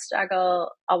parents struggle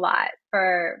a lot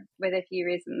with a few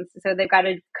reasons. So they've got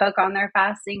to cook on their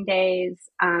fasting days,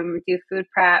 do food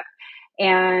prep,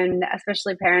 and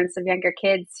especially parents of younger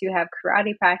kids who have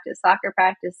karate practice, soccer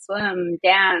practice, swim,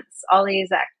 dance, all these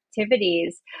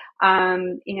activities.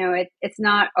 It's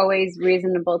not always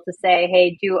reasonable to say,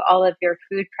 hey, do all of your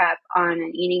food prep on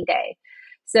an eating day.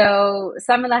 So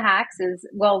some of the hacks is,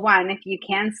 well, one, if you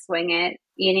can swing it,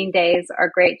 eating days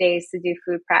are great days to do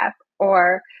food prep,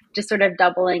 or just sort of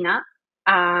doubling up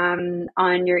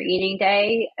on your eating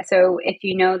day. So if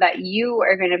you know that you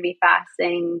are going to be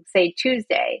fasting, say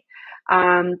Tuesday,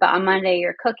 but on Monday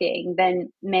you're cooking, then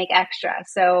make extra.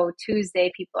 So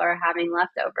Tuesday people are having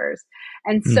leftovers.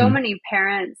 And so many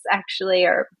parents actually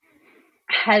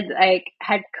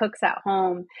had cooks at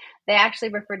home. They actually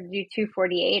prefer to do 2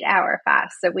 48-hour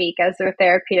fasts a week as their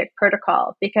therapeutic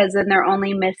protocol, because then they're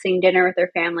only missing dinner with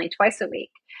their family twice a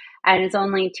week. And it's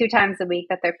only 2 times a week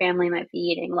that their family might be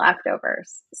eating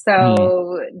leftovers.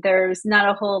 So there's not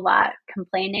a whole lot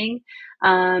complaining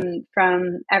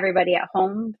from everybody at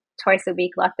home. Twice a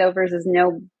week leftovers is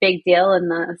no big deal in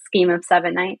the scheme of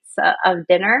 7 nights of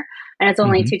dinner. And it's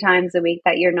only 2 times a week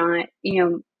that you're not,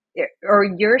 or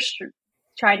you're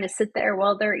trying to sit there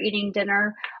while they're eating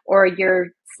dinner, or you're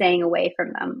staying away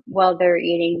from them while they're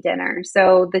eating dinner.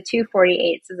 So the 2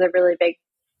 48s is a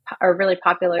really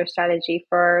popular strategy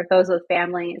for those with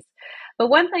families. But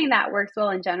one thing that works well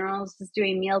in general is just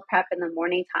doing meal prep in the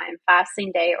morning time,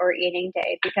 fasting day or eating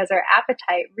day, because our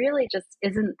appetite really just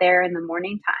isn't there in the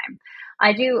morning time.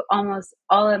 I do almost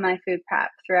all of my food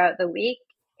prep throughout the week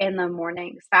in the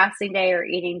mornings, fasting day or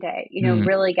eating day,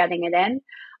 really getting it in.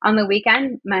 On the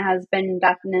weekend, my husband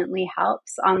definitely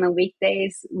helps. On the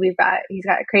weekdays, he's got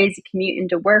a crazy commute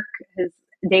into work. His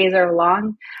days are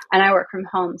long and I work from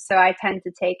home. So I tend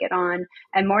to take it on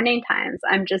at morning times.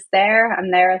 I'm just there.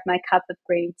 I'm there with my cup of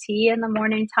green tea in the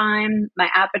morning time. My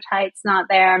appetite's not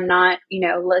there. I'm not,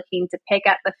 looking to pick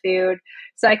at the food.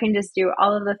 So I can just do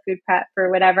all of the food prep for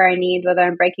whatever I need, whether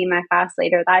I'm breaking my fast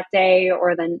later that day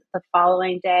or then the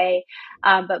following day.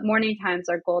 But morning times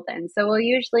are golden. So we'll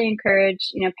usually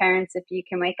encourage, parents, if you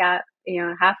can wake up,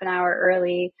 half an hour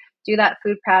early, do that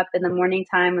food prep in the morning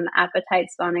time when the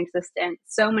appetite's non-existent.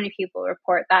 So many people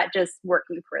report that just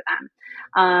working for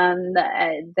them.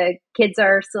 The kids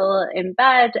are still in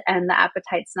bed and the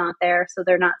appetite's not there, so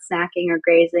they're not snacking or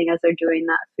grazing as they're doing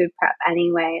that food prep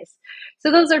anyways.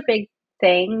 So those are big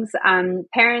things.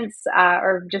 Parents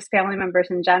or just family members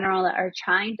in general that are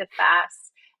trying to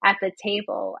fast at the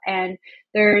table. And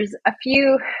there's a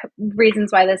few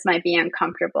reasons why this might be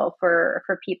uncomfortable for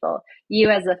people.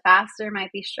 You as a faster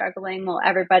might be struggling while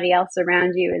everybody else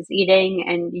around you is eating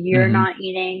and you're not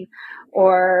eating.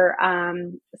 Or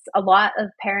a lot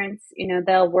of parents,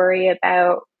 they'll worry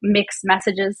about mixed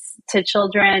messages to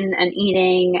children and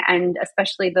eating, and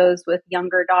especially those with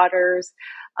younger daughters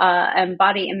and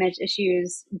body image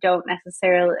issues don't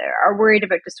necessarily are worried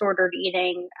about disordered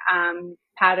eating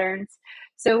patterns.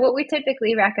 So what we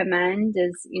typically recommend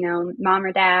is, mom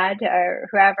or dad or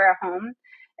whoever at home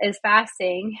is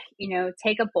fasting,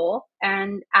 take a bowl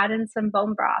and add in some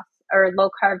bone broth or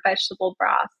low carb vegetable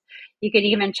broth. You could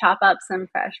even chop up some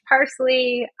fresh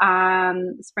parsley,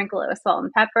 sprinkle it with salt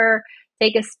and pepper,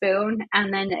 take a spoon,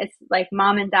 and then it's like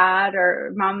mom and dad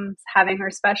or mom's having her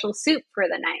special soup for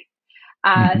the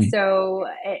night. So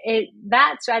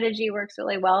that strategy works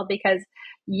really well because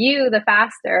you, the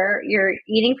faster, you're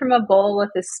eating from a bowl with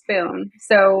a spoon.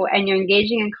 So, and you're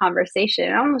engaging in conversation.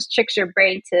 It almost tricks your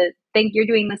brain to think you're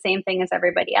doing the same thing as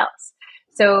everybody else.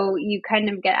 So you kind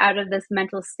of get out of this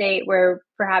mental state where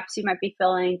perhaps you might be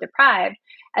feeling deprived.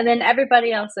 And then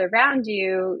everybody else around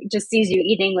you just sees you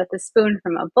eating with a spoon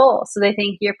from a bowl. So they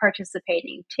think you're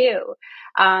participating too.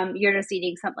 You're just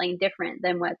eating something different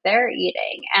than what they're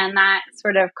eating. And that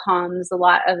sort of calms a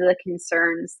lot of the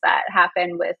concerns that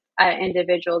happen with an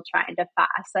individual trying to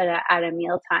fast at a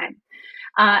mealtime.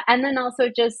 And then also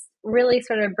just really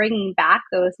sort of bringing back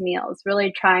those meals,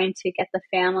 really trying to get the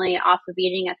family off of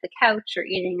eating at the couch or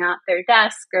eating at their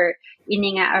desk or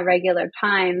eating at irregular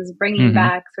times, bringing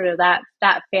back sort of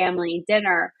that family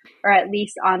dinner, or at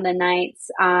least on the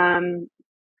nights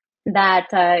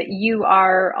that you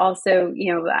are also,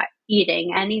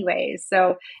 eating anyways.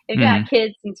 So if you got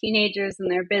kids and teenagers and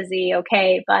they're busy,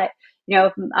 okay, but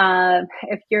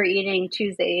if you're eating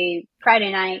Tuesday,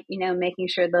 Friday night, making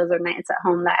sure those are nights at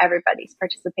home that everybody's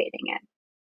participating in.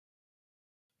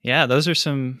 Yeah, those are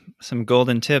some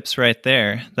golden tips right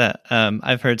there that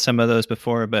I've heard some of those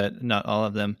before, but not all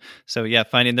of them. So yeah,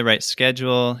 finding the right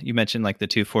schedule. You mentioned like the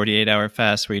 2 48-hour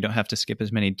fasts where you don't have to skip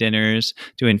as many dinners,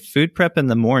 doing food prep in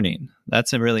the morning.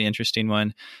 That's a really interesting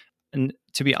one. And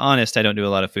to be honest, I don't do a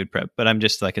lot of food prep, but I'm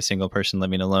just like a single person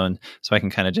living alone. So I can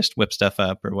kind of just whip stuff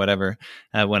up or whatever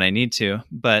when I need to.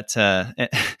 But, and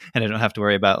I don't have to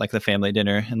worry about like the family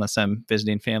dinner unless I'm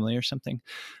visiting family or something.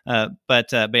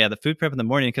 But yeah, the food prep in the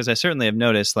morning, because I certainly have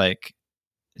noticed like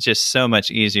it's just so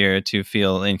much easier to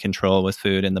feel in control with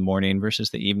food in the morning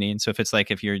versus the evening. So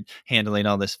if you're handling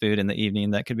all this food in the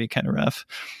evening, that could be kind of rough.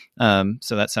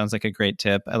 So that sounds like a great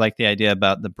tip. I like the idea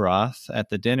about the broth at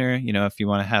the dinner. If you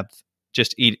want to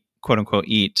just eat, quote unquote,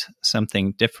 eat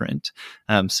something different.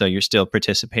 So you're still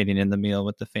participating in the meal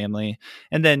with the family.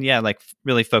 And then, yeah, like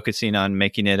really focusing on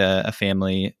making it a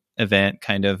family event,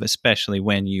 kind of, especially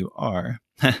when you are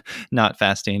not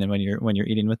fasting and when you're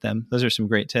eating with them. Those are some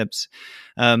great tips.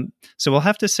 So we'll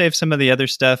have to save some of the other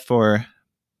stuff for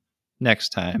next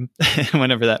time,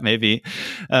 whenever that may be.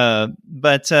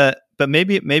 But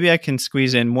maybe I can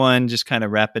squeeze in one just kind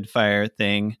of rapid fire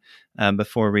thing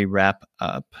before we wrap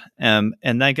up.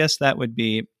 And I guess that would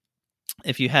be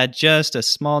if you had just a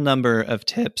small number of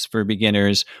tips for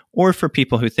beginners or for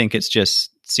people who think it's just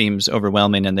seems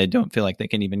overwhelming and they don't feel like they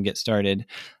can even get started.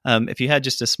 If you had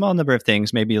just a small number of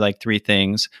things, maybe like 3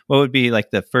 things, what would be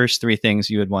like the first 3 things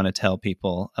you would want to tell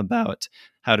people about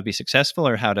how to be successful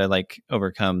or how to like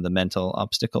overcome the mental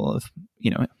obstacle of,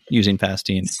 using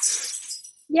fasting?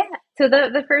 Yeah. So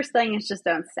the first thing is just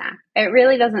don't snack. It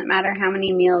really doesn't matter how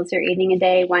many meals you're eating a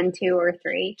day, 1, 2, or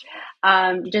 3.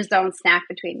 Just don't snack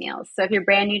between meals. So if you're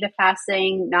brand new to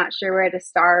fasting, not sure where to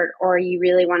start, or you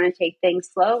really want to take things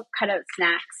slow, cut out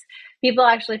snacks. people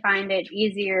actually find it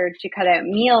easier to cut out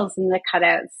meals than to cut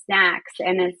out snacks.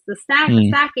 And it's the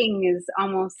snacking is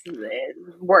almost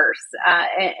worse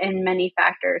in many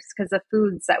factors, because the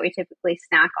foods that we typically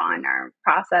snack on are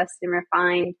processed and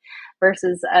refined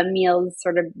versus meals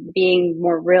sort of being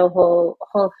more real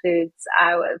whole foods,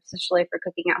 especially for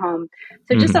cooking at home.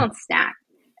 So just don't snack.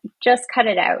 Just cut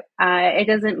it out. It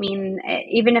doesn't mean,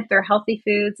 even if they're healthy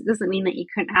foods, it doesn't mean that you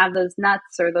couldn't have those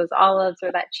nuts or those olives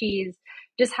or that cheese.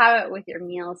 Just have it with your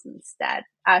meals instead.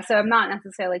 So I'm not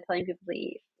necessarily telling people to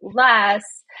eat less,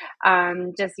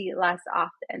 just eat less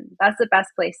often. That's the best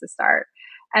place to start.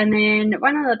 And then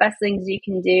one of the best things you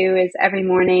can do is every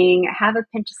morning have a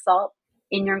pinch of salt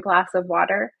in your glass of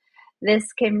water.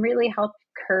 This can really help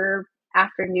curb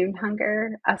afternoon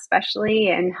hunger, especially,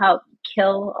 and help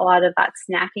kill a lot of that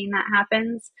snacking that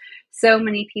happens. So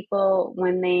many people,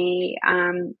 when they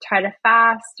try to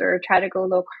fast or try to go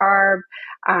low carb,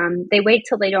 they wait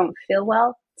till they don't feel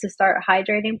well to start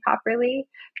hydrating properly,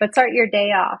 but start your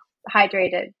day off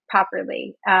hydrated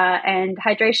properly. And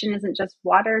hydration isn't just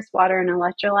water, it's water and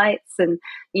electrolytes. And,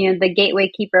 the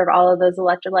gateway keeper of all of those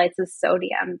electrolytes is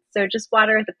sodium. So just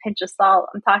water with a pinch of salt.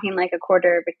 I'm talking like a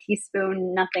quarter of a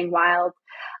teaspoon, nothing wild.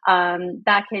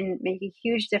 That can make a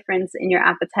huge difference in your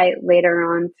appetite later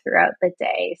on throughout the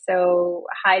day. So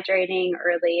hydrating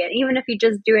early, and even if you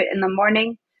just do it in the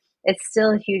morning, it's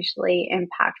still hugely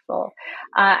impactful.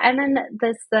 And then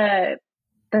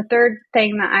the third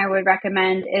thing that I would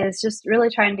recommend is just really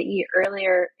trying to eat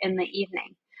earlier in the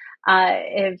evening.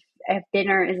 If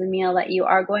dinner is a meal that you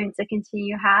are going to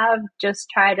continue to have, just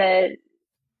try to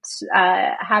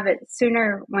have it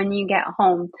sooner when you get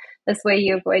home. This way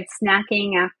you avoid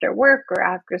snacking after work or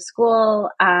after school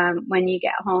when you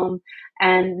get home,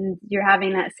 and you're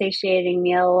having that satiating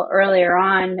meal earlier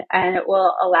on, and it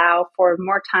will allow for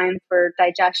more time for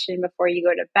digestion before you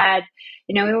go to bed.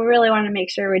 We really want to make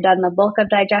sure we've done the bulk of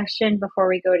digestion before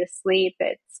we go to sleep.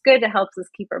 It's good. It helps us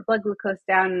keep our blood glucose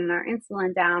down and our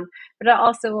insulin down, but it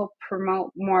also will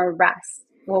promote more rest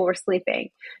while we're sleeping.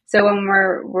 So when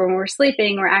we're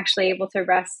sleeping, we're actually able to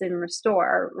rest and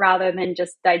restore rather than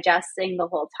just digesting the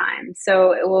whole time.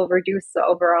 So it will reduce the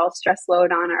overall stress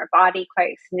load on our body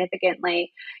quite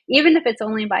significantly, even if it's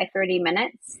only by 30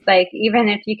 minutes. Like, even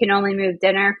if you can only move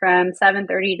dinner from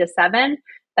 7:30 to 7,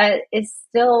 that is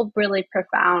still really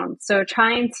profound. So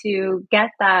trying to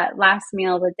get that last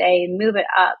meal of the day, move it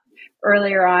up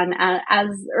earlier on, as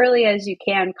early as you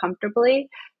can comfortably,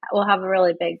 will have a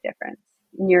really big difference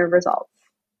in your results.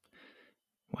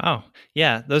 Wow.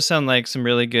 Yeah, those sound like some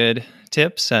really good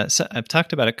tips. So I've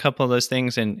talked about a couple of those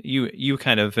things, and you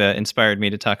kind of inspired me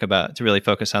to really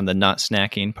focus on the not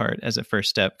snacking part as a first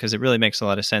step, because it really makes a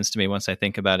lot of sense to me once I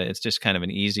think about it. It's just kind of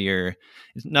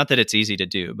not that it's easy to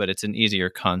do, but it's an easier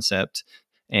concept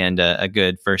and a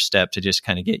good first step to just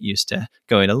kind of get used to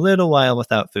going a little while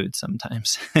without food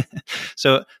sometimes.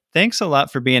 So thanks a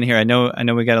lot for being here. I know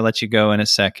we got to let you go in a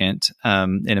second,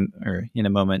 in a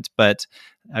moment, but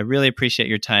I really appreciate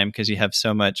your time because you have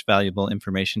so much valuable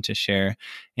information to share.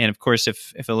 And of course,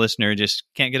 if a listener just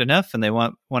can't get enough and they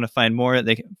want to find more,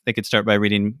 they could start by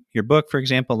reading your book, for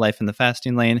example, Life in the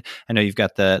Fasting Lane. I know you've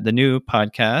got the new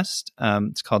podcast.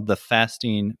 It's called the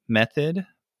Fasting Method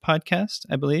Podcast,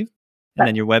 I believe. And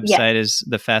then your website is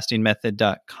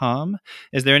thefastingmethod.com.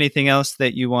 Is there anything else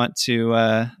that you want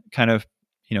to kind of,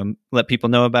 let people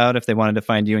know about if they wanted to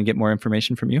find you and get more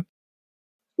information from you?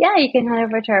 Yeah, you can head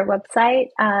over to our website,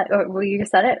 or you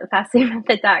just said it,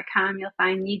 thefastingmethod.com. You'll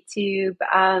find YouTube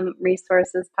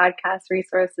resources, podcast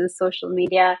resources, social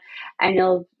media, and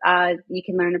you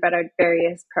can learn about our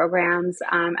various programs.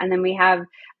 And then we have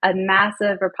a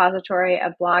massive repository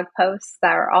of blog posts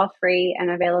that are all free and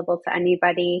available to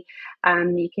anybody.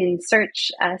 You can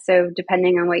search, so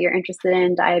depending on what you're interested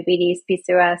in, diabetes,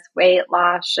 PCOS, weight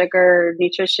loss, sugar,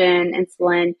 nutrition,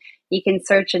 insulin, you can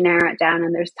search and narrow it down,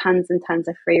 and there's tons and tons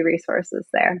of free resources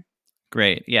there.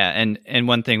 Great. Yeah. And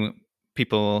one thing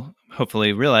people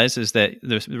hopefully realize is that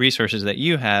the resources that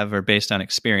you have are based on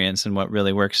experience and what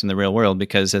really works in the real world,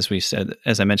 because as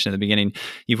I mentioned at the beginning,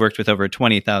 you've worked with over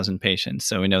 20,000 patients.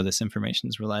 So we know this information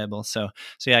is reliable. So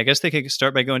yeah, I guess they could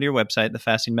start by going to your website,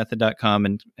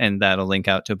 thefastingmethod.com, and that'll link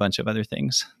out to a bunch of other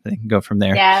things. They can go from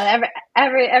there. Yeah.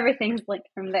 Everything's linked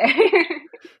from there.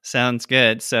 Sounds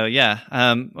good. So yeah,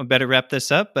 I better wrap this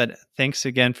up, but thanks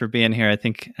again for being here. I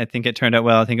think it turned out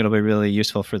well. I think it'll be really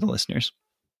useful for the listeners.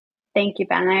 Thank you,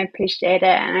 Ben. I appreciate it.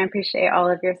 And I appreciate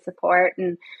all of your support,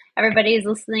 and everybody who's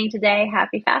listening today.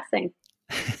 Happy fasting.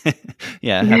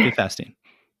 Yeah. Happy fasting.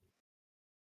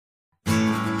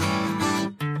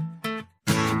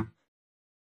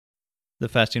 The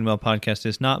Fasting Well podcast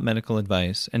is not medical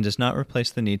advice and does not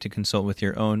replace the need to consult with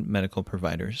your own medical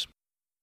providers.